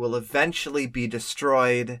 and who will eventually be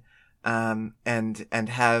destroyed, and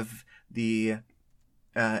have the,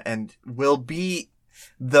 and will be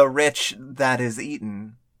the rich that is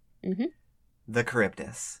eaten. The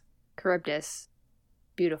Charybdis.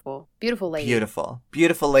 Beautiful lady. Beautiful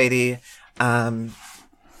lady.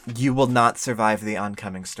 You will not survive the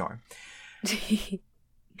oncoming storm.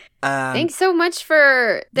 Thanks so much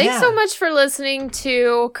for listening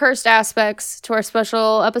to Cursed Aspects, to our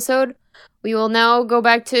special episode. We will now go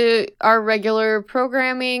back to our regular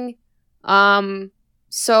programming. So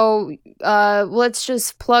let's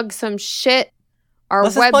just plug some shit. Our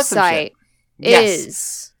website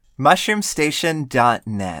is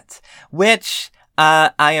mushroomstation.net, which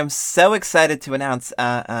I am so excited to announce.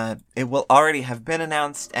 It will already have been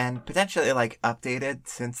announced and potentially like updated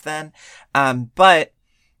since then. But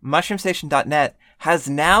mushroomstation.net has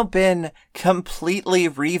now been completely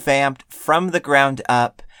revamped from the ground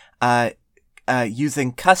up,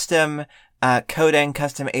 using custom coding,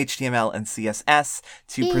 custom HTML and CSS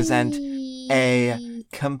to present a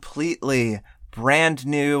completely brand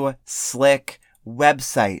new, slick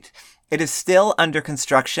website. It is still under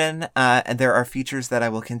construction, and there are features that I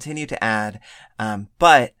will continue to add.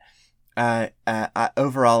 But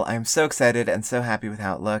overall, I'm so excited and so happy with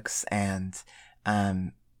how it looks, and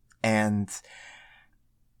learning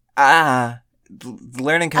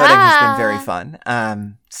coding has been very fun.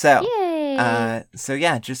 So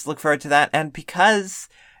yeah, just look forward to that. And because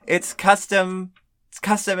it's custom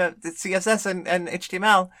CSS and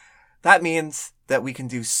HTML, that means that we can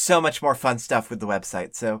do so much more fun stuff with the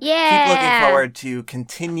website. So keep looking forward to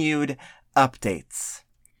continued updates.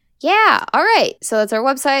 Yeah. All right. So that's our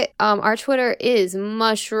website. Our Twitter is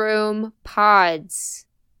Mushroom Pods.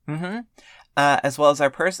 As well as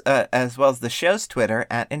as well as the show's Twitter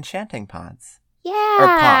at Enchanting Pods.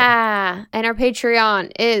 Yeah. And our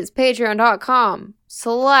Patreon is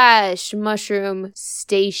patreon.com/Mushroom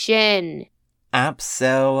Station.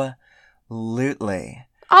 Absolutely.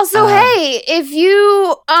 Also, hey, if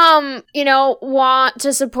you, want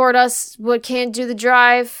to support us but can't do the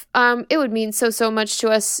drive, it would mean so much to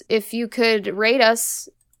us if you could rate us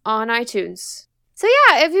on iTunes. So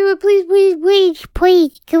yeah, if you would please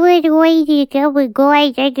do it away, that would go.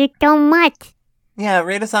 I thank you so much. Yeah,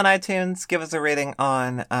 rate us on iTunes, give us a rating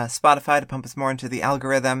on Spotify to pump us more into the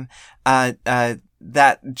algorithm.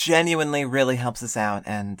 That genuinely really helps us out,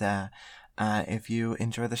 and if you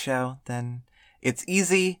enjoy the show, then it's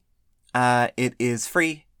easy, it is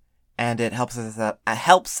free, and it helps us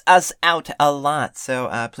out a lot.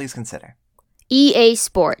 So please consider. EA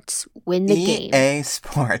Sports, win the game. EA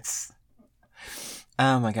Sports.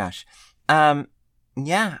 Oh my gosh.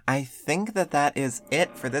 Yeah, I think that is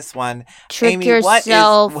it for this one. Trick Amy,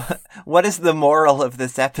 yourself. What is the moral of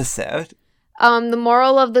this episode? The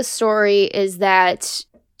moral of the story is that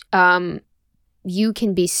you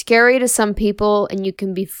can be scary to some people and you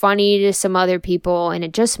can be funny to some other people, and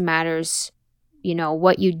it just matters,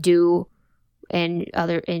 what you do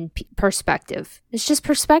and perspective. It's just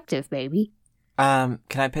perspective, baby. Can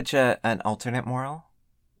I pitch an alternate moral?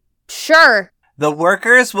 Sure. The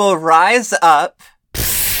workers will rise up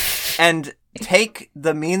and take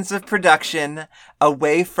the means of production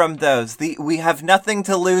away from those. We have nothing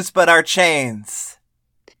to lose but our chains.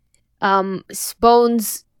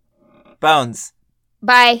 Bones. Bones.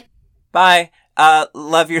 Bye. Bye.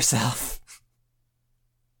 Love yourself.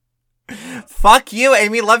 Fuck you,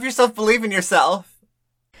 Amy. Love yourself. Believe in yourself.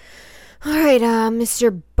 All right,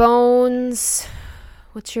 Mr. Bones.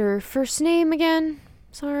 What's your first name again?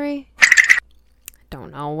 Sorry.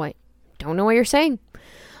 Don't know what you're saying.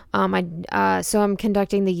 So I'm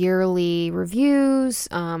conducting the yearly reviews.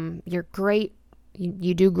 You're great.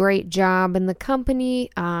 You do great job in the company.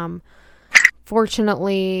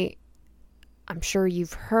 Fortunately, I'm sure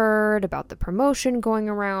you've heard about the promotion going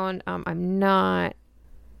around. I'm not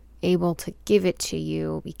able to give it to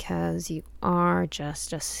you because you are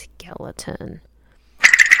just a skeleton.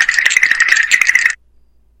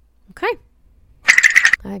 Okay.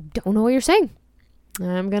 I don't know what you're saying.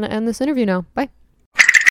 I'm going to end this interview now. Bye.